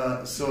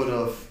sort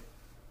of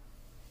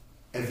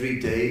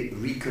everyday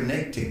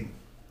reconnecting.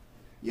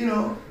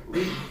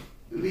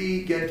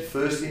 We get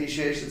first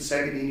initiation,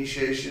 second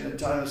initiation. At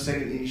time of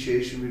second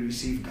initiation, we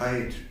receive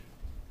Gayatri.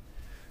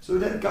 So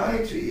that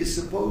Gayatri is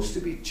supposed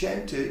to be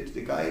chanted,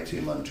 the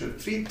Gayatri mantra,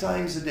 3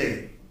 times a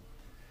day.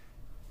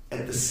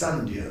 At the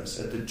sandhyas,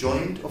 at the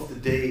joint of the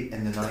day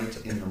and the night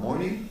in the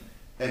morning,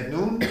 at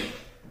noon,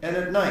 and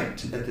at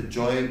night, at the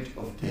joint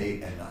of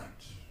day and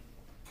night.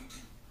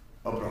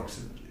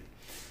 Approximately.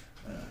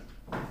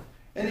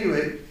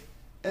 Anyway,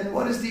 and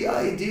what is the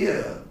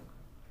idea?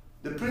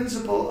 The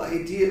principal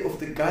idea of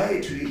the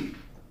Gayatri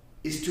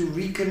is to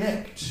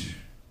reconnect.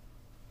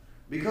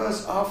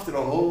 Because after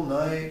a whole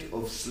night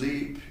of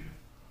sleep,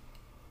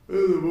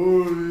 in the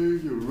morning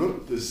you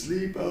rub the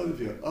sleep out of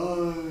your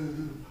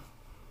eyes.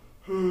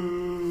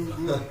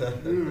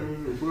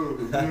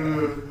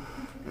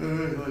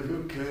 Like,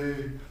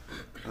 okay,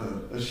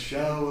 a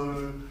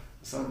shower.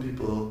 Some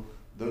people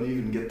don't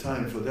even get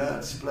time for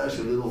that. Splash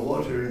a little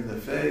water in the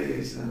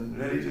face and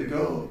ready to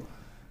go.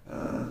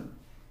 A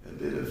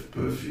bit of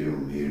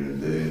perfume here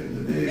and there,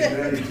 and the day is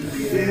ready to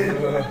begin.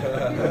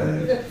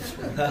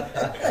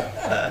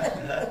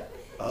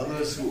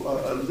 Others who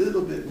are a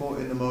little bit more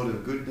in the mode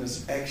of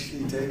goodness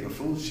actually take a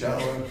full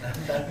shower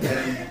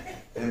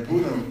and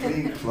put on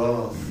clean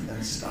cloth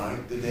and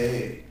start the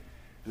day.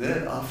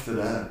 Then after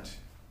that,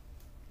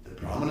 the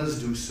brahmanas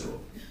do so.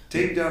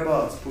 Take their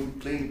baths,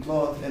 put clean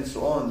cloth and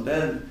so on,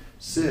 then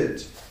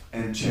sit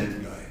and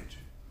chant Gayatri.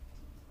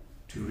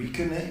 To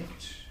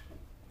reconnect.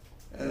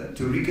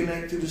 To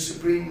reconnect to the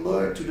Supreme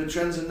Lord, to the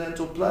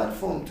transcendental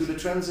platform, to the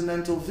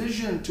transcendental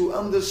vision, to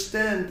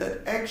understand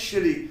that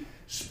actually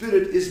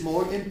spirit is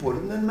more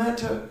important than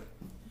matter.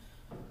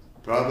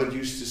 Prabhupada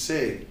used to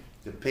say,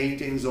 the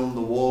paintings on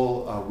the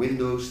wall are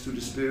windows to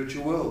the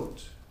spiritual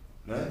world.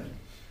 Right?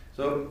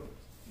 So,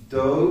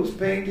 those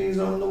paintings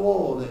on the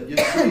wall that you're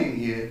seeing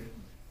here,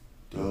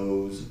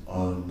 those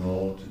are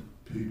not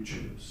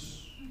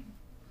pictures.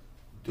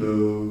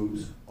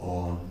 Those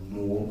are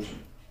not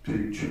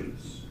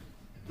pictures.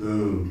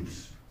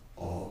 Those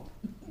are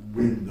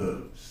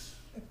windows.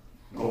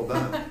 Got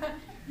that?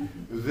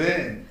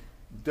 Then,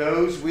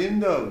 those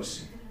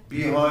windows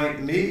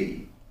behind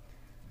me,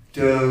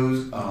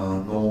 those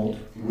are not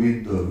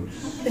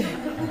windows.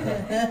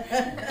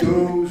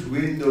 Those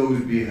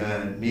windows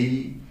behind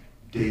me,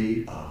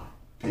 they are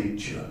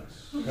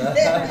pictures.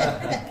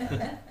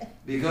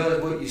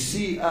 Because what you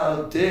see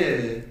out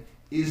there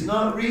is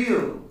not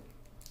real.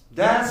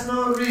 That's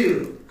not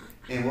real.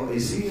 And what you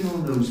see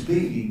on those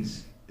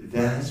paintings,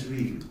 that's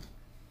real.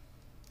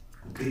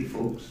 Okay,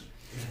 folks?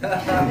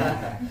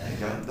 I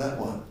got that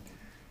one.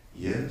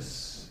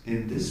 Yes,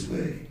 in this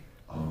way,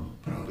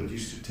 Prabhupada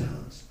used to tell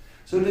us.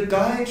 So the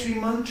Gayatri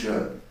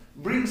mantra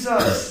brings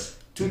us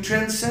to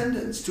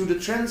transcendence, to the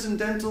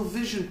transcendental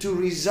vision, to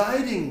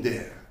residing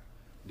there.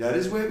 That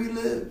is where we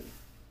live.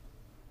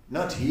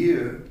 Not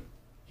here.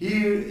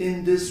 Here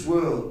in this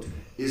world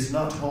is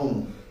not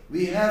home.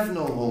 We have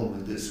no home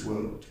in this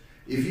world.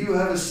 If you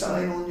have a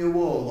sign on your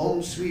wall,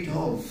 home sweet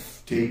home,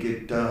 take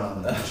it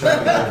down.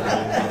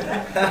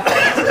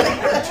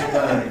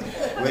 Tonight,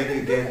 when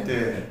you get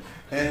there.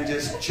 And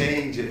just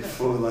change it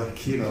for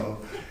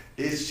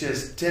it's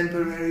just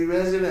temporary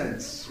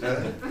residence,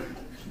 right?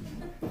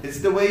 It's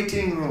the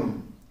waiting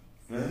room.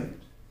 Right?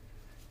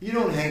 You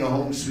don't hang a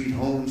home sweet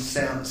home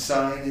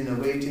sign in a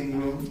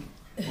waiting room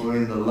or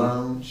in the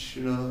lounge,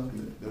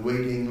 the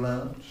waiting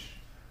lounge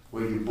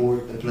where you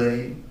board the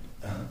plane.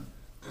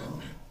 No.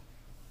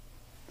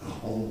 The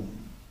home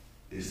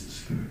is the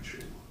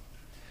spiritual world.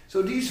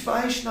 So these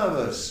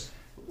Vaishnavas,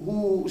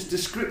 whose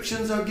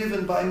descriptions are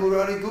given by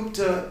Murari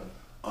Gupta,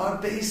 are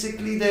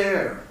basically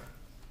there.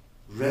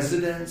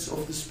 Residents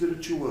of the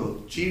spiritual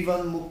world.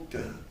 Jivan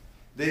Mukta.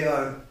 They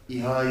are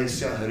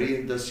Ihayasya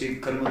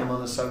Haridasya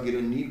Karmanamana Sagira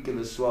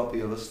Nikala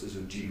Swapi Avastas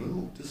of Jivan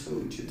Mukta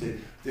Sauchite.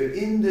 They're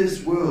in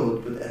this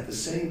world, but at the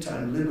same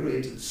time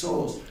liberated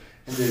souls,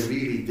 and they're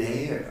really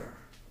there.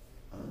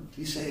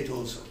 We say it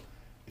also.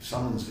 If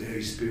someone's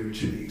very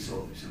spiritually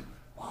exalted, you say,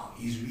 wow,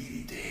 he's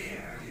really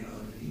there, you know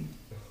what I mean?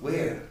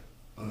 Where?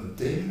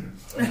 There.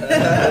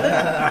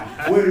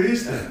 Where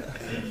is that?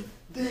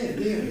 There.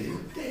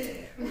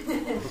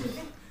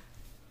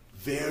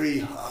 Very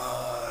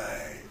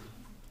high.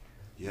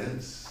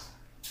 Yes,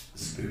 the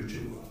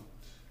spiritual world.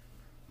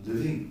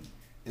 Living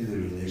in the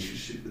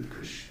relationship with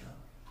Krishna.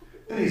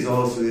 And he's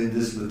also in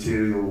this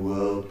material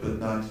world, but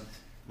not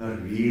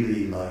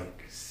really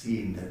like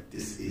seeing that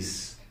this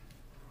is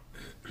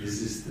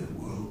the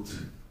world,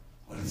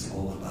 what it's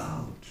all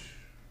about.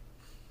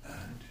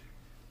 And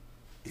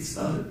it's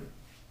not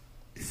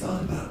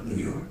about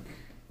New York.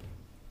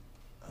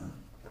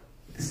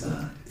 It's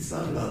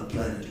not about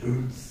planet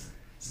Earth.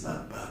 It's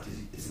not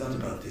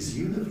about this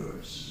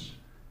universe.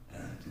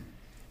 And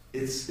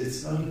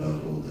it's not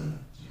about all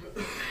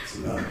that. It's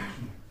about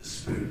the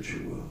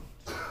spiritual world.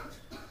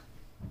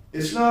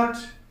 It's not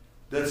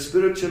that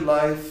spiritual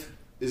life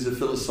is a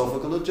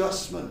philosophical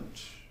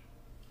adjustment.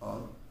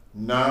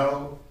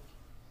 Now,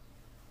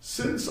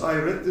 since I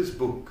read this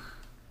book,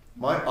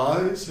 my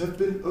eyes have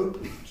been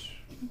opened.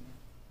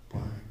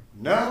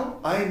 Now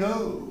I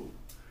know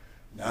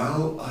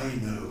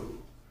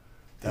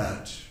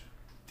that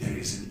there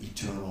is an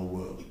eternal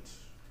world.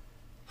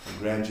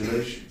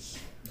 Congratulations.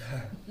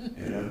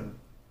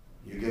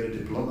 You get a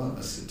diploma,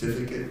 a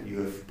certificate, you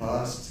have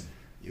passed,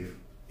 you've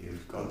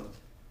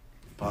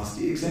passed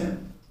the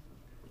exam.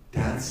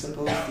 That's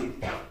supposed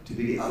to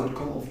be the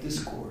outcome of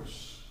this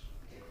course.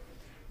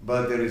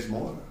 But there is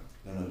more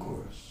than a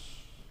course.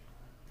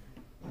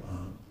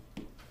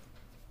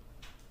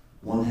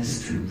 One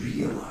has to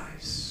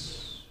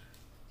realize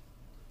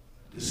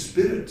the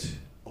spirit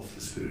of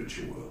the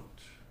spiritual world.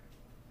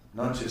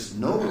 Not just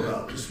know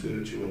about the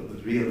spiritual world,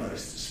 but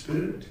realize the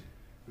spirit,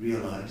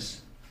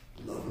 realize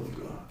the love of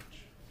God.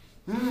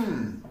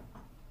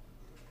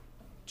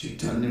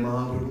 Chaitanya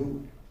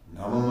Mahaprabhu,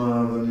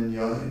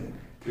 Namamavanyaya,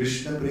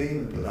 Krishna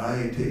Prema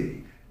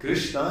Padayate,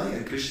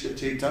 Krishnaya, Krishna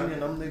Chaitanya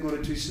Namne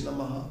Gauratrisa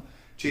Namaha.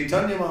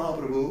 Chaitanya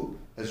Mahaprabhu,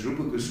 as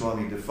Rupa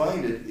Goswami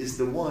defined it, is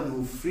the one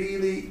who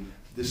freely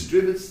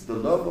distributes the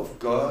love of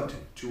God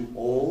to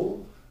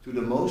all, to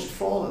the most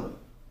fallen,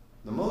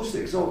 the most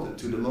exalted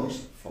to the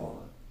most fallen.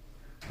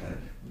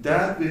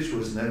 That which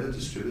was never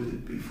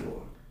distributed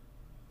before.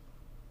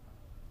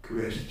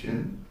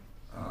 Question?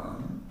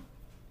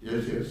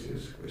 Yes,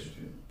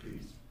 question,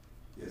 please.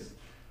 Yes.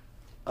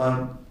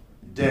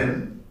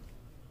 Then,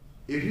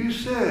 if you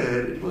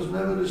said it was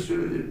never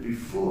distributed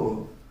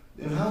before,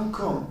 then how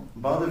come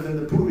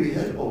Madhavendra Puri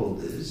had all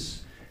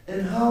this?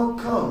 And how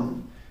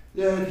come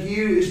that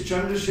here is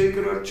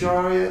Chandrasekhara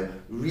Acharya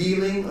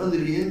reeling under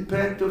the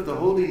impact of the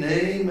holy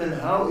name? And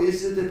how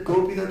is it that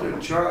Gopinath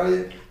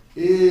Acharya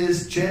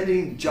is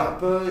chanting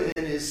japa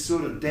and is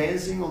sort of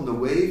dancing on the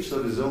waves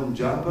of his own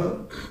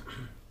japa?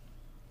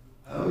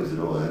 How is it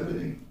all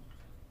happening?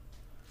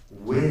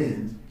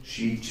 When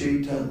Sri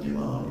Chaitanya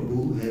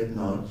Mahaprabhu had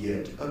not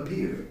yet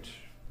appeared.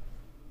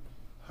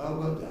 How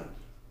about that?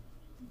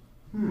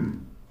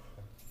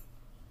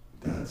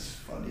 That's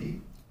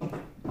funny.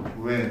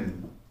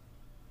 When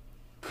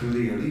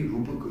clearly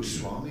Rupa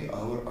Goswami,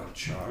 our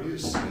Acharya,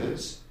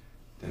 says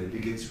that it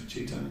begins with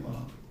Chaitanya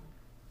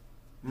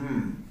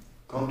Mahaprabhu.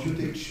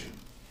 Contradiction.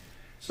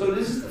 So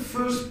this is the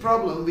first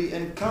problem we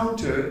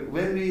encounter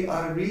when we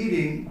are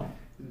reading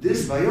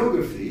this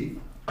biography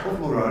of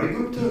Murari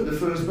Gupta, the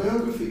first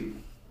biography.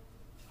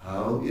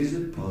 How is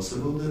it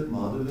possible that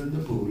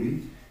Madhavendra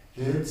Puri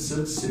had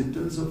such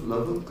symptoms of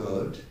love of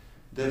God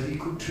that he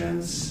could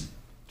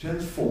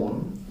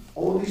transform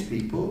all these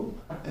people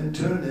and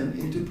turn them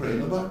into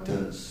prema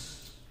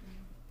bhaktas,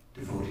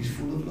 devotees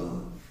full of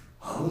love?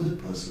 How is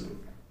it possible?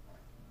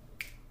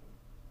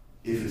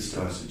 If it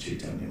starts with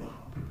Chaitanya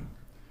Mahaprabhu.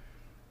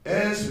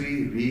 As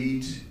we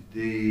read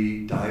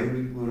the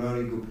diary of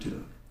Murari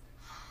Gupta,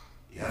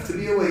 you have to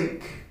be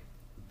awake.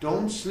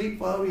 Don't sleep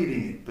while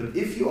reading it. But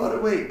if you are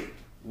awake,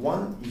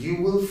 you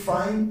will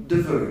find the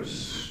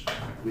verse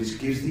which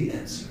gives the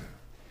answer.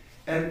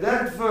 And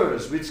that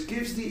verse which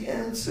gives the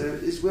answer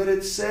is where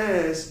it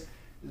says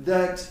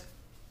that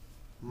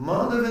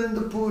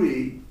Madhavendra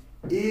Puri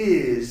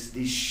is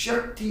the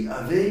Shakti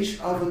Avesh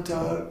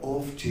avatar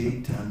of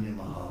Chaitanya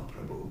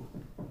Mahaprabhu.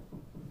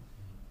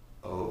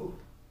 Oh,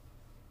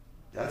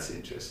 that's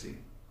interesting.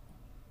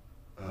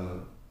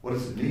 What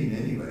does it mean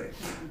anyway?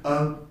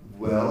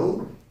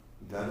 Well,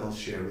 that I'll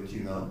share with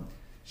you now.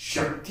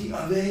 Shakti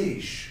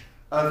Avesh.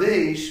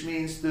 Avesh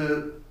means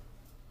the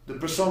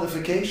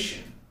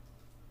personification.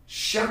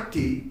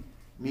 Shakti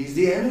means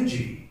the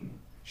energy.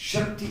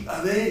 Shakti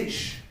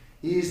Avesh.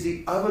 He is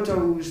the avatar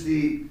he's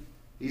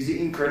the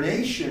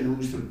incarnation,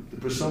 who's the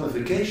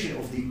personification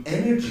of the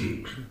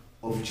energy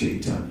of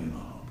Chaitanya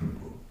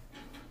Mahaprabhu.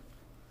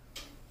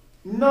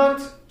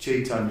 Not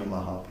Chaitanya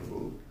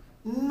Mahaprabhu,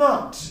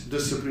 not the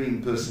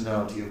Supreme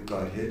Personality of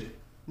Godhead.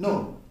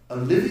 No, a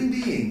living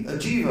being, a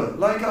jiva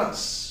like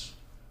us,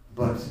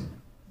 but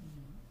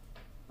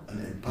an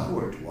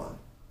empowered one.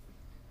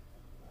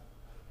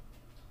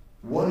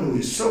 One who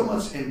is so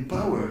much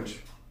empowered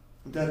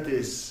that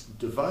this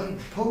divine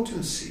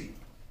potency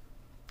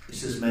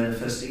is just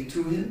manifesting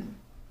through him.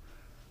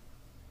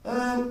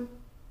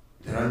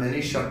 There are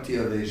many Shakti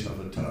Avesh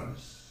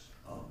avatars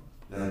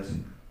that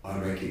are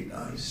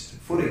recognized.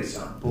 For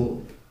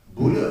example,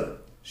 Buddha,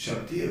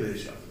 Shakti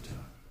Avesh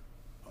avatar.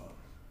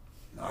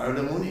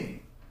 Narada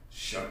Muni,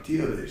 Shakti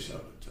Avesh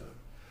avatar.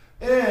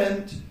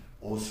 And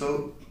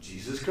also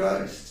Jesus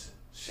Christ,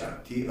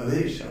 Shakti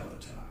Avesh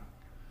avatar.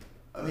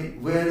 I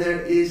mean, where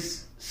there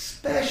is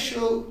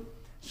special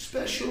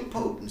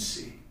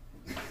potency,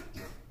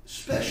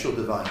 special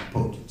divine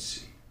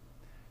potency,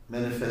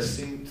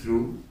 manifesting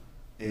through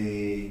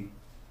a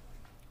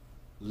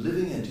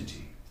living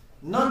entity.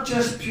 Not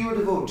just pure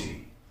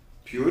devotee.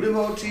 Pure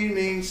devotee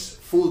means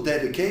full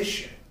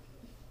dedication.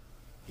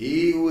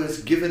 He who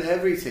has given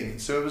everything in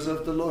service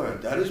of the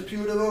Lord. That is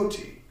pure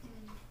devotee.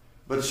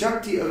 But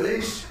Shakti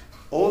Avesh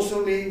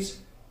also means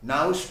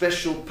now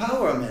special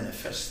power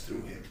manifests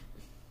through him.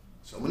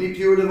 So many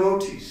pure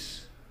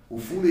devotees who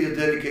fully have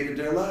dedicated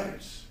their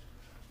lives.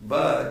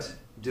 But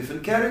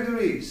different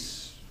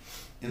categories.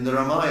 In the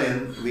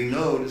Ramayana, we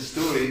know the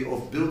story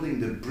of building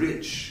the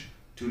bridge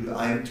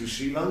to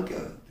Sri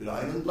Lanka, to the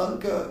island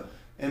Lanka.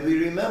 And we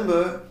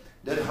remember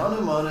that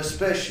Hanuman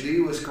especially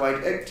was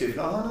quite active.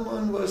 Now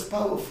Hanuman was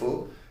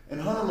powerful,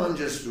 and Hanuman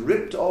just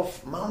ripped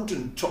off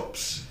mountain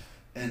tops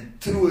and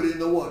threw it in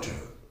the water.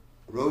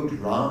 Wrote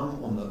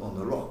Ram on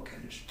the rock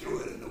and just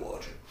threw it in the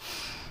water.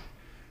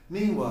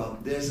 Meanwhile,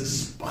 there's a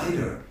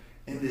spider,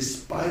 and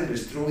this spider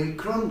is throwing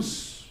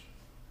crumbs.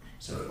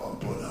 So at one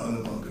point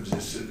Hanuman comes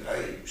and said,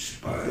 "Hey,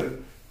 spider,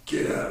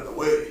 get out of the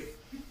way.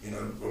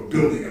 We're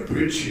building a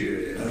bridge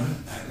here,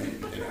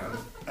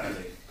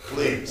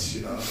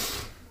 please,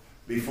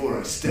 before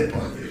I step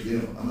on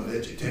you, I'm a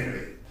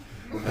vegetarian."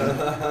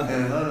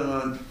 And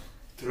Hanuman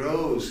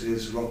throws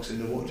his rocks in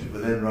the water.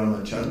 But then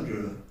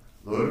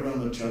Lord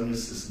Ramachandra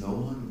says, "No,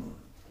 Hanuman,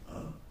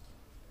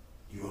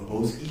 you are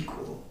both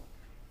equal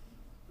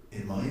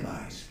in my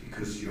eyes,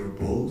 because you're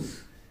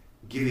both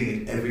giving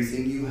it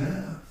everything you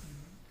have."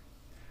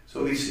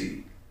 So we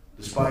see,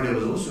 the spider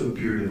was also a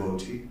pure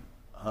devotee,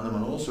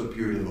 Hanuman also a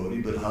pure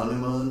devotee, but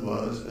Hanuman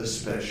was a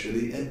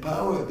specially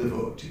empowered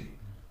devotee.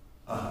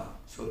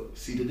 So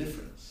see the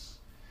difference.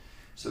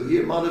 So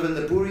here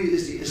Madhavendra Puri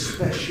is the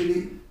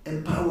especially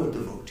empowered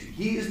devotee.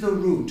 He is the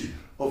root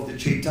of the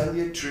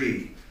Chaitanya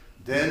tree.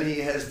 Then he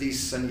has these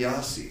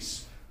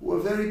sannyasis who are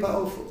very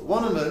powerful.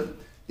 One of them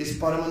is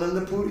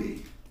Paramananda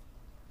Puri.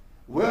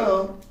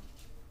 Well,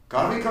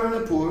 Kavi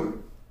Karnapur,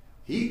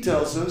 he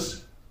tells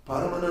us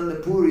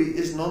Paramananda Puri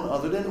is none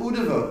other than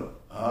Uddhava.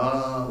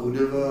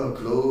 Uddhava,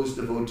 close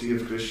devotee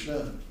of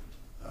Krishna.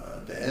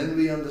 Then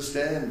we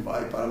understand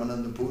why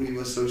Paramananda Puri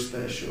was so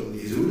special.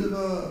 He's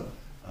Uddhava.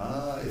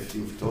 If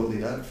you've told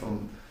me that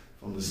from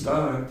the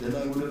start, then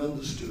I would have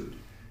understood.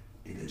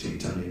 In the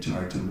Chaitanya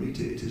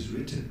Charitamrita it is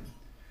written,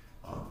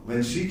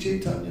 when Sri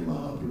Chaitanya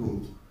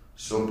Mahaprabhu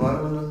saw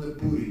Paramananda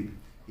Puri,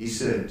 he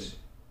said,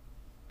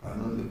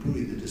 Paramananda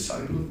Puri, the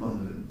disciple of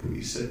Madhavendra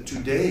Puri, said,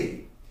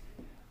 "Today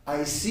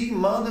I see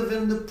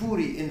Madhavendra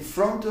Puri in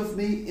front of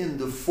me in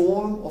the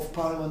form of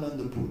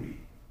Paramananda Puri."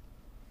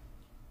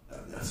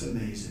 That's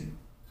amazing.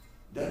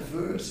 That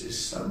verse is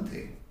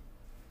something.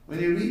 When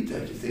you read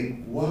that, you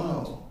think,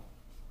 wow,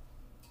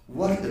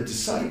 what a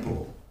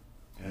disciple.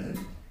 Right?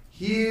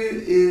 Here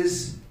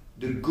is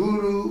the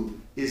Guru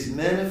is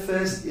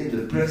manifest in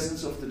the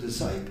presence of the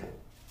disciple.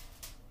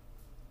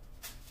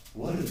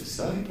 What a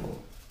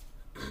disciple.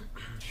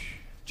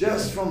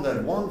 Just from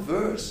that one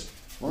verse,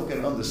 one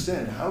can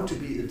understand how to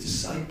be a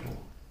disciple.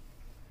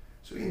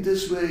 So in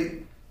this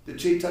way, the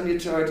Chaitanya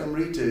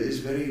Charitamrita is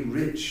very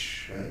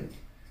rich, right?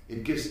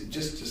 It gives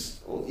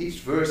just each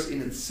verse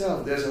in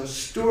itself. There's a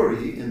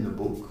story in the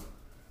book,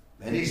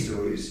 many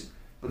stories,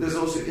 but there's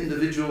also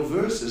individual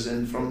verses,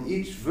 and from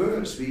each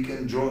verse we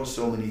can draw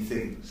so many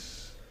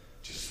things.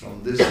 Just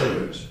from this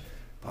verse,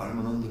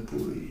 Paramananda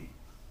Puri.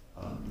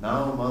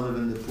 Now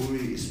Madhavendra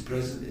Puri is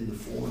present in the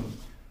form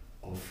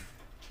of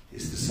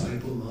his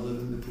disciple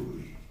Madhavendra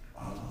Puri.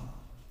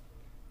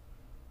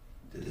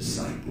 The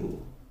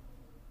disciple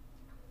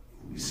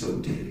who is so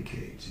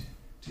dedicated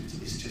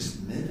is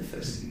just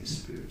manifesting his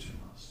spiritual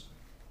master.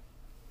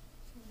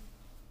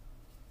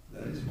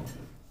 That is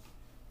wonderful.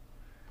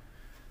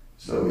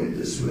 So in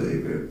this way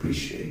we're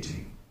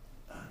appreciating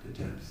the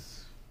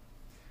depth.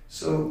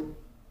 So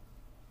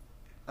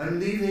I'm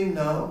leaving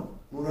now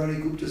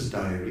Murari Gupta's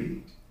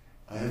diary,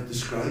 I have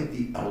described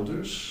the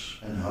elders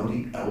and how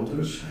the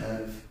elders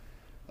have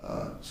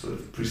sort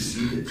of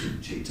preceded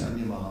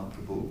Chaitanya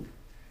Mahaprabhu,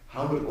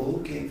 how it all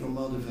came from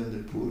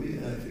Madhavendra Puri,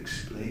 and I've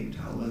explained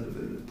how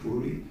Madhavendra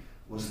Puri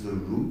was the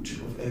root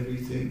of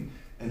everything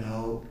and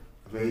how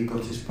where he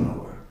got his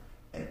power.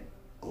 And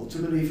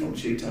ultimately from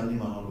Chaitanya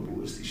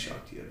Mahaprabhu was the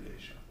Shakti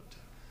Advaita.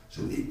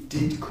 So it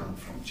did come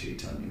from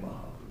Chaitanya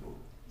Mahaprabhu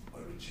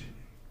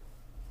originally.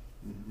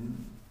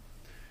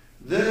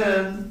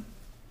 Then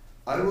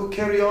I will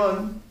carry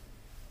on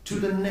to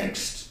the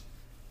next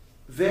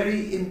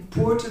very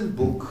important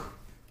book,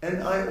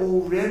 and I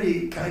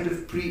already kind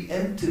of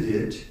preempted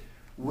it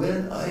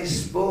when I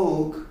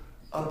spoke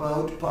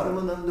about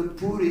Paramananda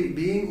Puri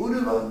being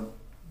Uddhava,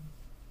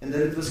 and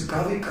that it was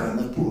Kavi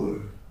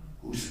Karnapur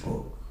who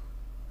spoke.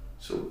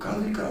 So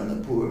Kavi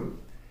Karnapur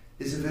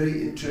is a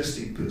very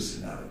interesting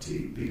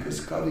personality because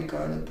Kavi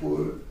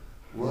Karnapur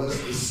was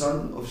the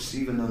son of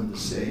Sivananda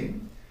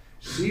Sen.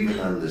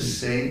 Sivananda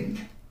Sen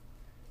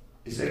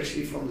is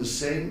actually from the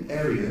same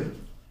area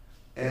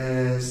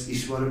as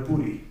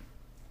Ishwarapuri,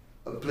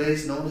 a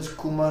place known as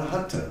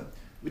Kumarhata,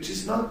 which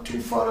is not too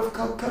far of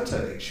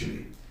Calcutta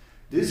actually.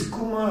 This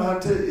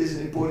Kumarhata is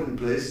an important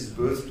place, it's the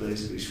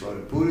birthplace of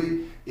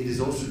Ishwarapuri. It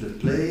is also the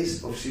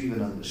place of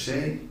Sivananda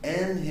Sen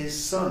and his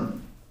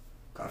son.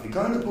 Kavi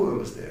Karnapur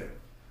was there.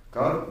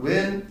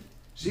 When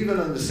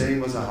Sivananda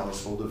Sen was a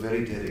householder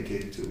very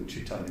dedicated to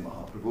Chaitanya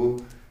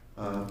Mahaprabhu,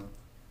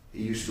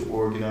 he used to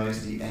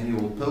organize the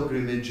annual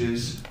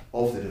pilgrimages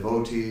of the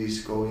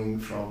devotees going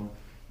from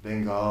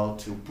Bengal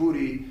to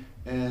Puri,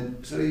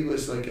 and so he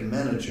was like a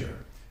manager.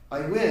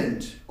 I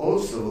went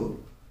also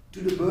to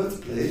the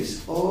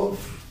birthplace of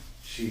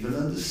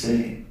Sivananda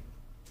Sen.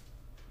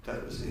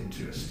 That was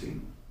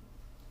interesting.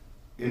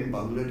 In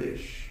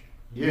Bangladesh.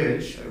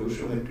 Yes, I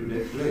also went to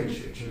that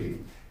place actually.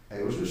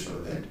 I also saw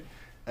that.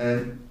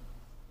 And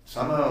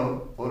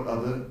somehow or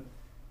other,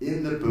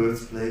 in the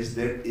birthplace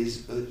there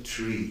is a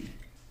tree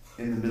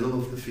in the middle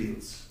of the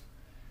fields.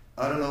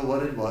 I don't know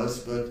what it was,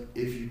 but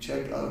if you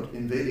check out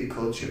in Vedic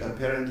culture,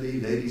 apparently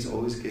ladies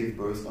always gave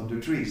birth under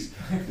trees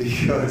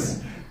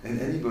because in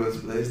any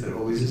birthplace there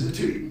always is a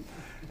tree.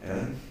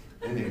 Yeah?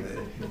 Anyway.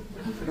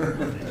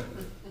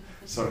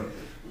 Sorry.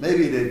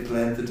 Maybe they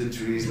planted the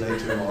trees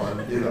later on,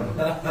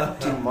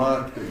 to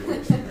mark the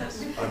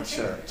birthplace.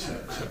 Acha.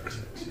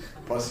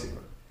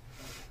 Possible.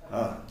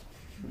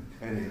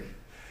 Anyway.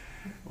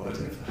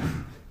 Whatever.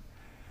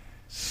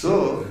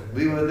 So,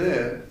 we were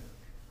there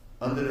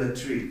under that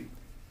tree.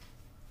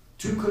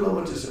 2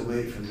 kilometers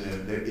away from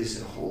there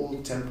is a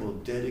whole temple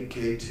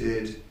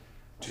dedicated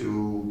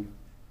to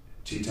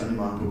Chaitanya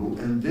Mahaprabhu,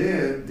 and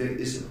there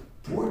is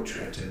a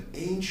portrait, an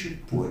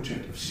ancient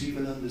portrait of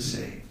Sivananda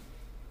Sen.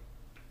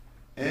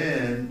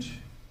 And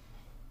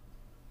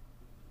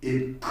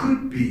it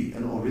could be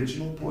an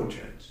original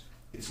portrait.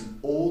 It's an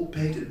old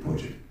painted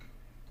portrait.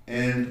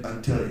 And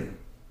I tell you,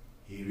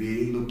 he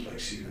really looked like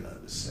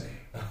Sivananda Sen.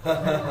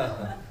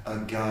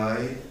 A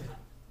guy,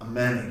 a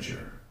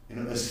manager.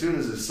 As soon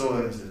as I saw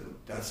him, I said,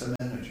 that's a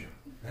manager.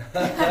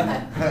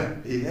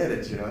 He had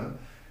it,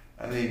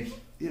 I mean,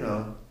 you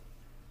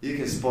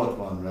can spot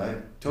one, right?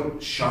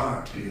 Totally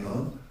sharp,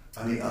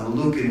 I mean, a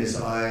look in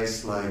his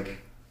eyes like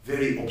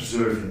very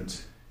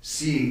observant,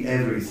 seeing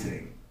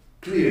everything.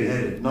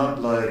 Clear-headed,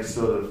 not like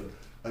sort of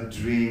a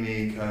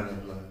dreamy kind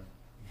of like,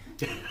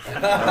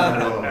 I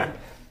don't know.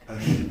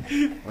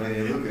 When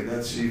you look at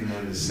that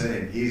Sivananda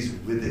Sen, he's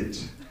with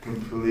it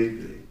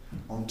completely,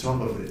 on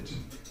top of it.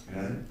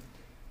 Right?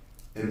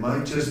 It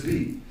might just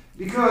be.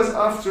 Because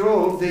after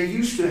all, they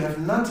used to have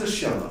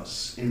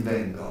natashalas in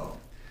Bengal.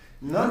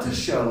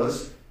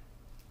 Natashalas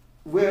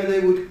where they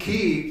would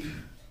keep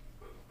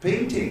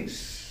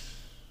paintings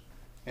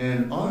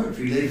and art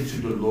related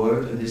to the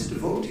Lord and his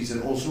devotees,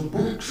 and also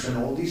books and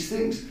all these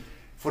things.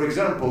 For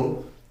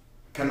example,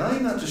 Kanai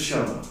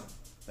Natashala,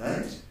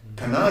 right?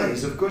 Kanai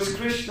is of course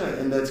Krishna,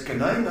 and that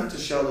Kanai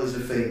Natashala is a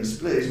famous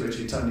place where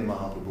Chaitanya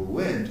Mahaprabhu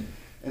went,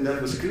 and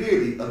that was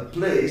clearly a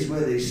place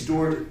where they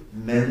stored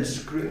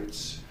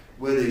manuscripts,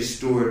 where they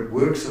stored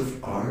works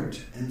of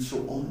art, and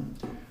so on.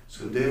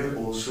 So there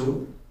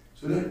also,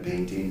 so that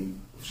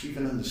painting of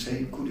Sivananda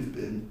Sen could have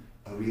been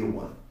a real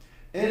one.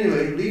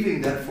 Anyway,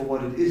 leaving that for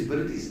what it is, but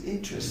it is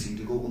interesting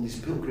to go on these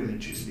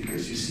pilgrimages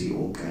because you see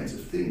all kinds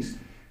of things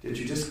that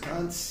you just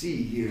can't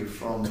see here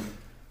from,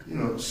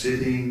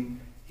 sitting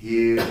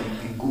here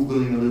and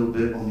Googling a little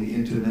bit on the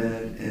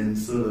internet and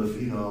sort of,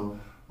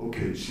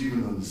 okay,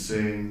 Sivananda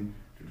Sen,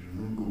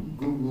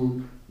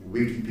 Google,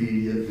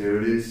 Wikipedia, there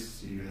it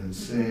is, Sivananda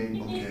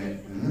Sen, okay,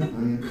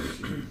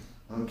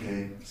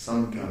 okay,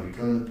 San Kavi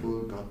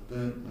Karnapur, got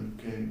that,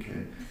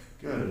 okay,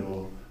 got it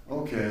all,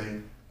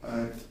 okay.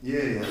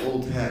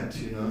 Old hat,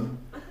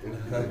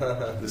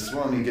 The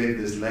Swami gave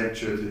this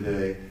lecture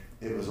today,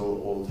 it was all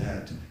old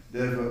hat.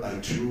 Therefore, I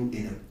drew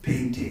in a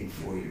painting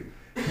for you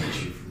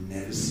that you've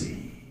never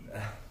seen.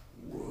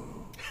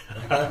 Whoa.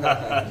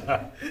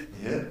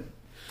 Yeah.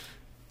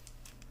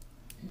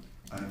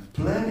 I'm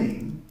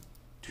planning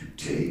to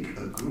take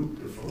a group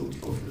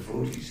of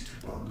devotees to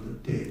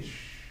Bangladesh.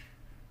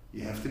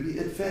 You have to be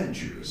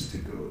adventurous to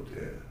go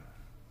there.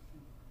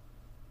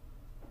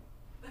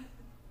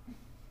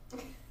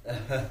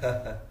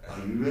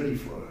 Are you ready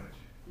for it?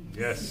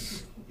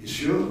 Yes. You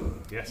sure?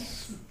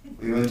 Yes.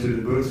 We went to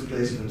the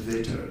birthplace of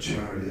Advaita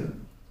Acharya,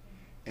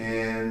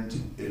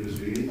 and it was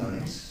really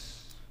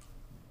nice.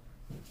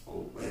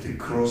 We had to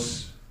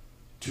cross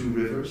 2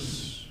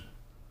 rivers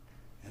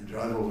and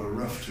drive over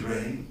rough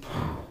terrain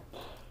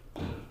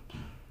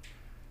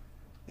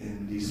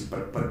in these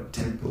but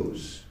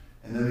tempos.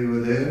 And then we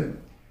were there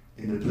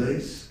in the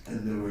place,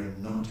 and there were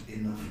not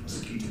enough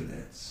mosquito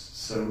nets.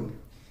 So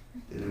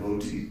the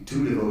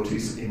 2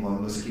 devotees in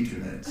 1 mosquito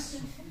nets,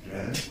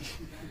 right?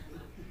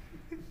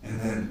 And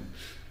then,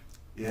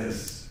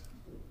 yes,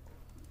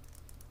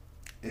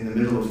 in the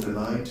middle of the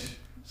night,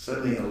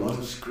 suddenly a lot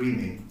of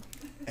screaming,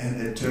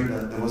 and it turned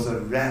out there was a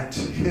rat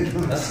in a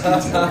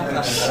mosquito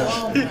net.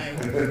 Oh my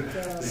God.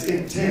 It's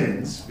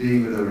intense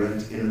being with a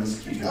rat in a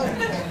mosquito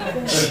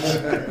net.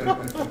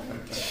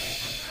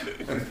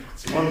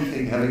 It's one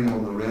thing having them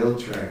on the rail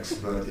tracks,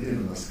 but in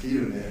a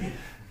mosquito net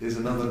is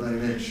another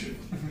dimension.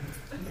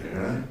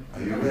 Yeah?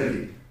 Are you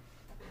ready?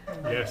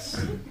 Yes.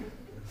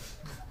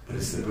 But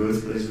it's the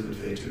birthplace of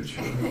Advaita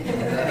Acharya.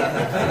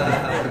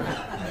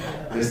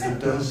 There's the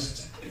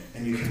dust,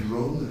 and you can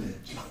roll in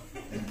it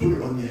and put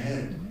it on your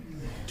head.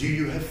 Do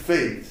you have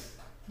faith?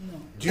 No.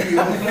 Do you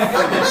have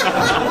faith?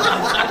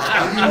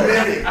 Are you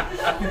ready?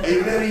 Are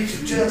you ready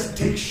to just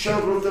take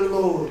shelter of the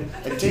Lord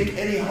and take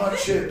any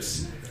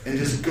hardships and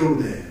just go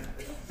there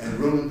and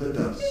roll in the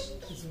dust?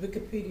 It's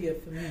Wikipedia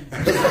for me.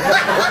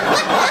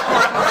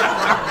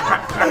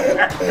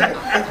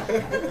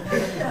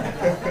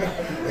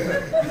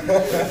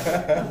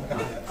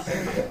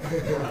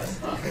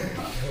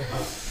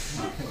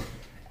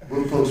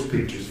 We'll post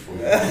pictures for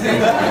you.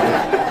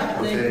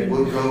 Okay,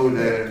 we'll go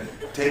there,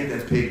 take the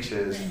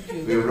pictures,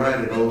 we'll write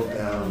it all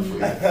down for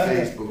your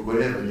Facebook,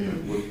 whatever.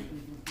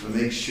 We'll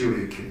make sure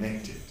you're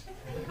connected.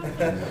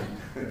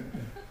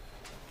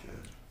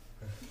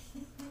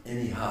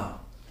 Anyhow,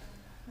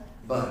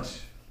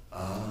 but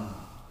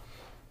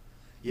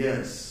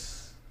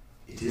yes,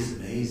 it is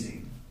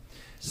amazing.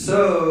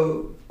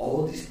 So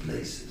all these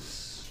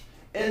places,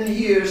 and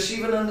here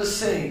Shivananda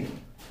saying,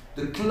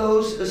 the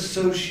close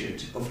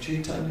associate of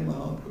Chaitanya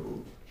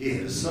Mahaprabhu. He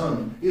had a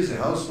son, he was a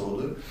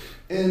householder,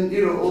 and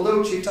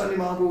although Chaitanya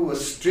Mahaprabhu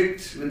was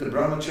strict with the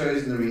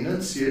brahmacharis and the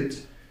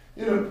renunciate,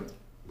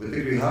 with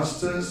the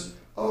grihastas,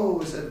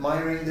 was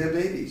admiring their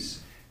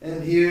babies.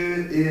 And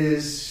here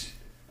is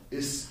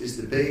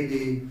the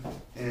baby,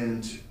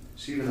 and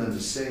Shivananda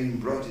saying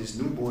brought his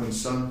newborn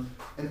son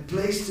and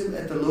placed him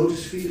at the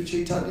lotus feet of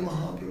Chaitanya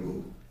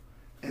Mahaprabhu.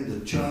 And the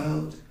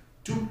child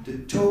took the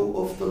toe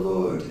of the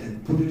Lord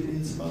and put it in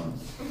his mouth.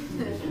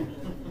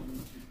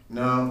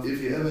 Now,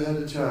 if you ever had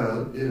a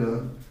child,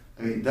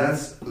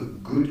 that's a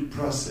good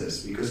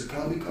process, because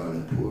Kavi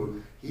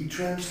Karnapur, he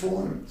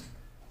transformed.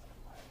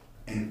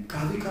 And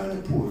Kavi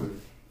Karnapur,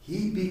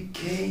 he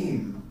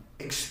became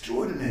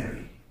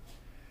extraordinary.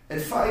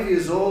 At 5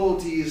 years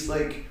old, he is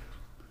like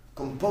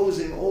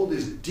composing all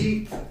this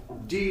deep,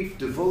 deep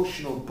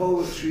devotional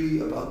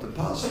poetry about the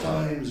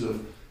pastimes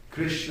of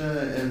Krishna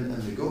and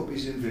the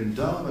gopis in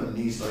Vrindavan.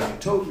 He's like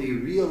totally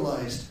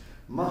realized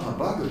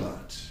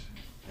Mahabhagavat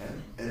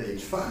at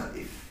age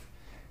 5,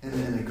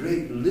 and a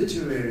great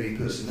literary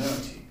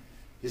personality.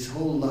 His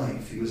whole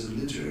life he was a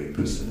literary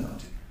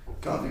personality.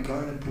 Kavi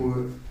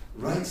Karnapur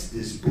writes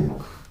this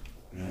book,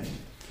 right,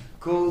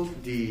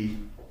 called the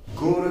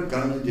Gaura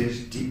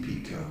Ganadesh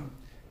Deepika.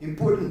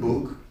 Important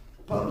book,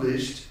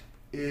 published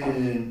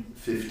in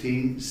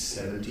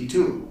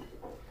 1572.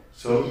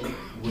 So,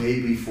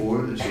 way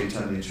before the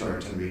Chaitanya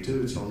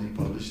Charitamrita, it's only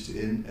published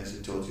in, as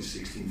I told you,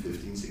 1615,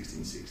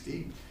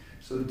 1616.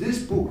 So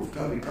this book of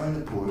Kavi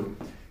Karnapur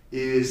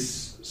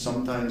is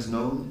sometimes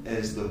known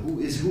as the Who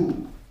is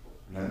Who,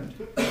 right?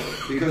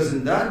 Because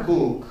in that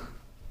book,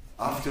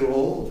 after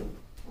all,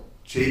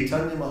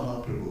 Chaitanya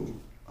Mahaprabhu,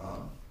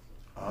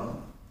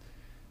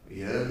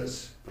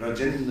 yes,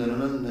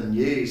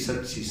 Prajendananandanye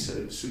Satsi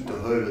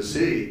Sutta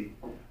Se,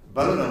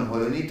 Balaram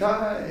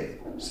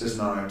Holanitai, says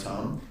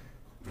Narottam.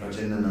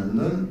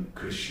 Brajendanandan,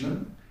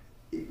 Krishna,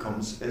 it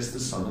comes as the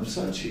son of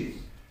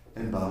Sachi,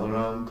 and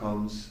Balaram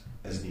comes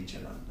as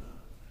Nityananda.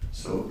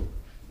 So,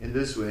 in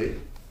this way,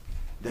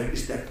 there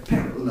is that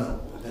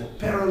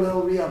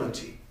parallel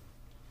reality.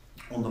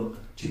 On the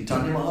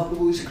Chaitanya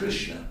Mahaprabhu is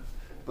Krishna,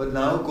 but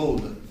now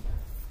golden,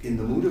 in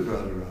the mood of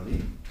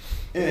Radharani,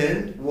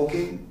 and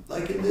walking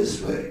like in this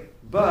way.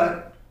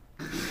 But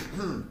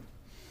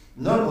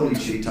not only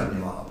Chaitanya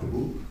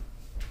Mahaprabhu,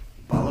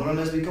 Balaram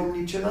has become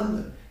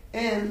Nityananda.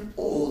 And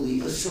all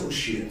the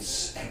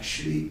associates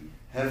actually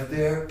have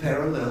their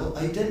parallel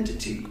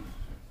identity.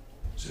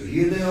 So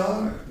here they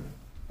are.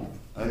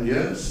 And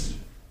yes,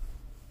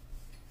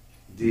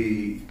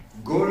 the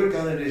Gaura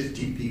Ganadesh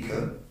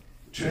Deepika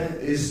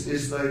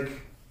is like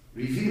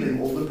revealing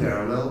all the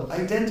parallel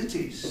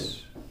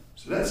identities.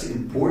 So that's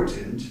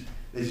important,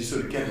 that you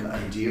sort of get an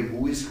idea of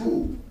who is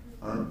who.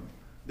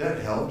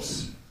 That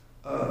helps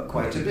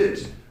quite a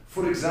bit.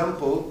 For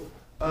example,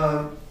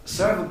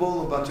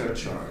 Sarvabhauma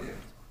Bhattacharya.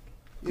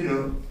 You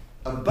know,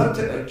 a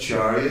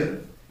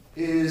Bhattacharya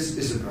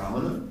is a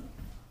Brahmana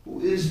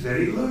who is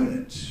very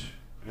learned,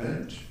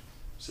 right?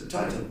 It's a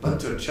title,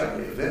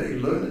 Bhattacharya, very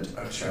learned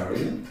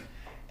Acharya,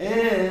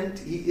 and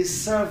he is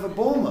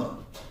Sarvabhauma.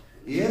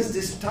 He has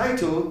this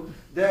title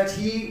that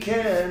he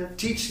can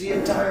teach the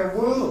entire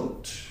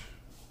world.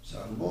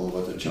 Sarvabhauma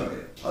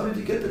Bhattacharya. How did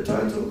he get the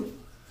title?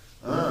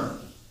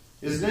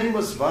 His name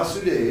was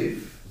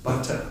Vasudeva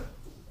Bhatta.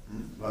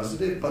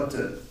 Vasudeva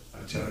Bhatta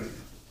Acharya.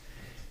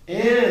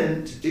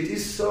 And it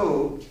is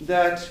so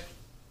that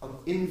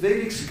in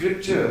Vedic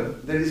scripture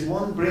there is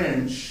one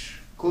branch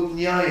called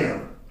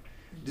Nyaya.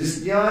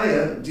 This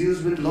Nyaya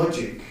deals with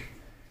logic.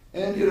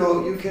 And you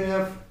know, you can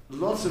have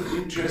lots of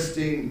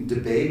interesting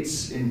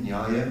debates in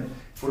Nyaya.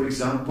 For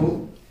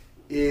example,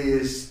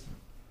 is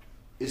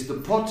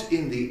the pot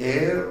in the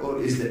air or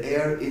is the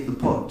air in the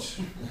pot?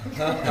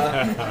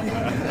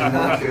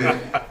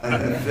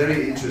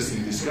 Very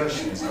interesting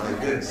discussions like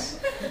this,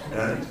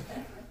 right?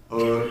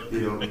 Or,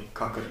 you know,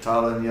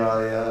 Kakatala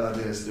Nyaya,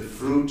 there's the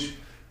fruit.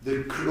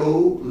 The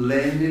crow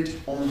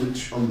landed on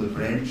the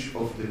branch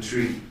of the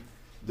tree.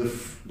 The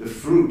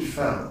fruit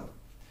fell.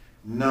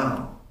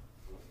 Now,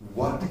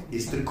 what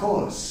is the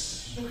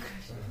cause?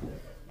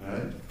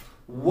 Right?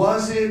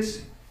 Was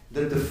it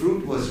that the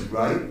fruit was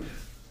ripe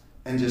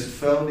and just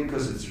fell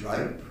because it's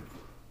ripe?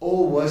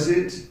 Or was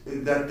it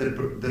that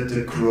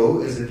the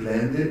crow, as it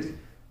landed,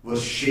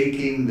 was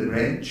shaking the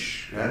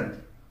branch, right?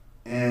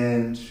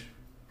 And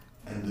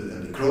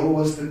the crow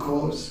was the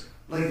cause?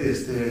 Like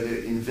this,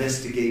 they're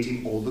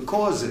investigating all the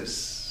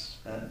causes.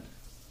 Right?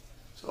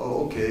 So,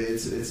 okay,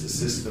 it's a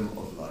system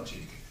of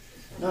logic.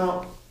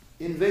 Now,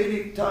 in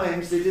Vedic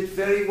times, they did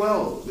very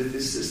well with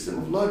this system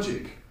of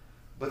logic.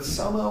 But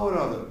somehow or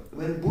other,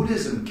 when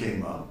Buddhism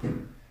came up,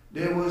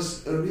 there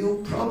was a real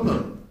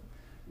problem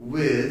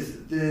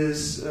with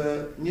this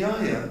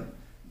Nyaya,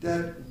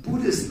 that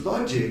Buddhist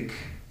logic,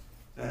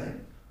 right,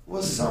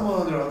 was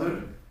somehow or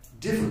other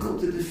difficult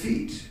to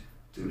defeat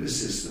through the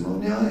system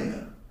of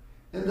Nyaya.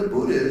 And the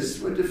Buddhists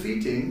were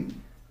defeating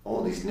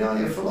all these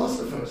Nyaya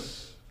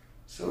philosophers.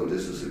 So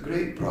this was a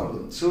great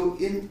problem. So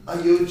in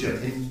Ayodhya,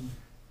 in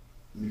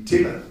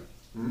Mithila,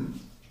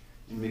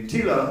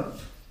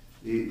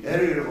 the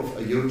area of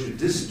Ayodhya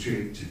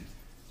district,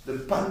 the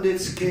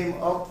Pandits came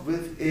up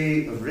with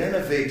a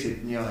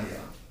renovated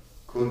Nyaya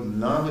called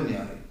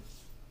Navanyaya.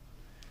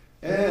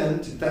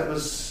 And that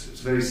was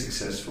very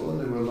successful, and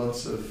there were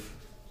lots of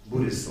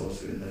Buddhists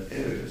also in that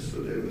area,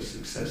 so they were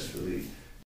successfully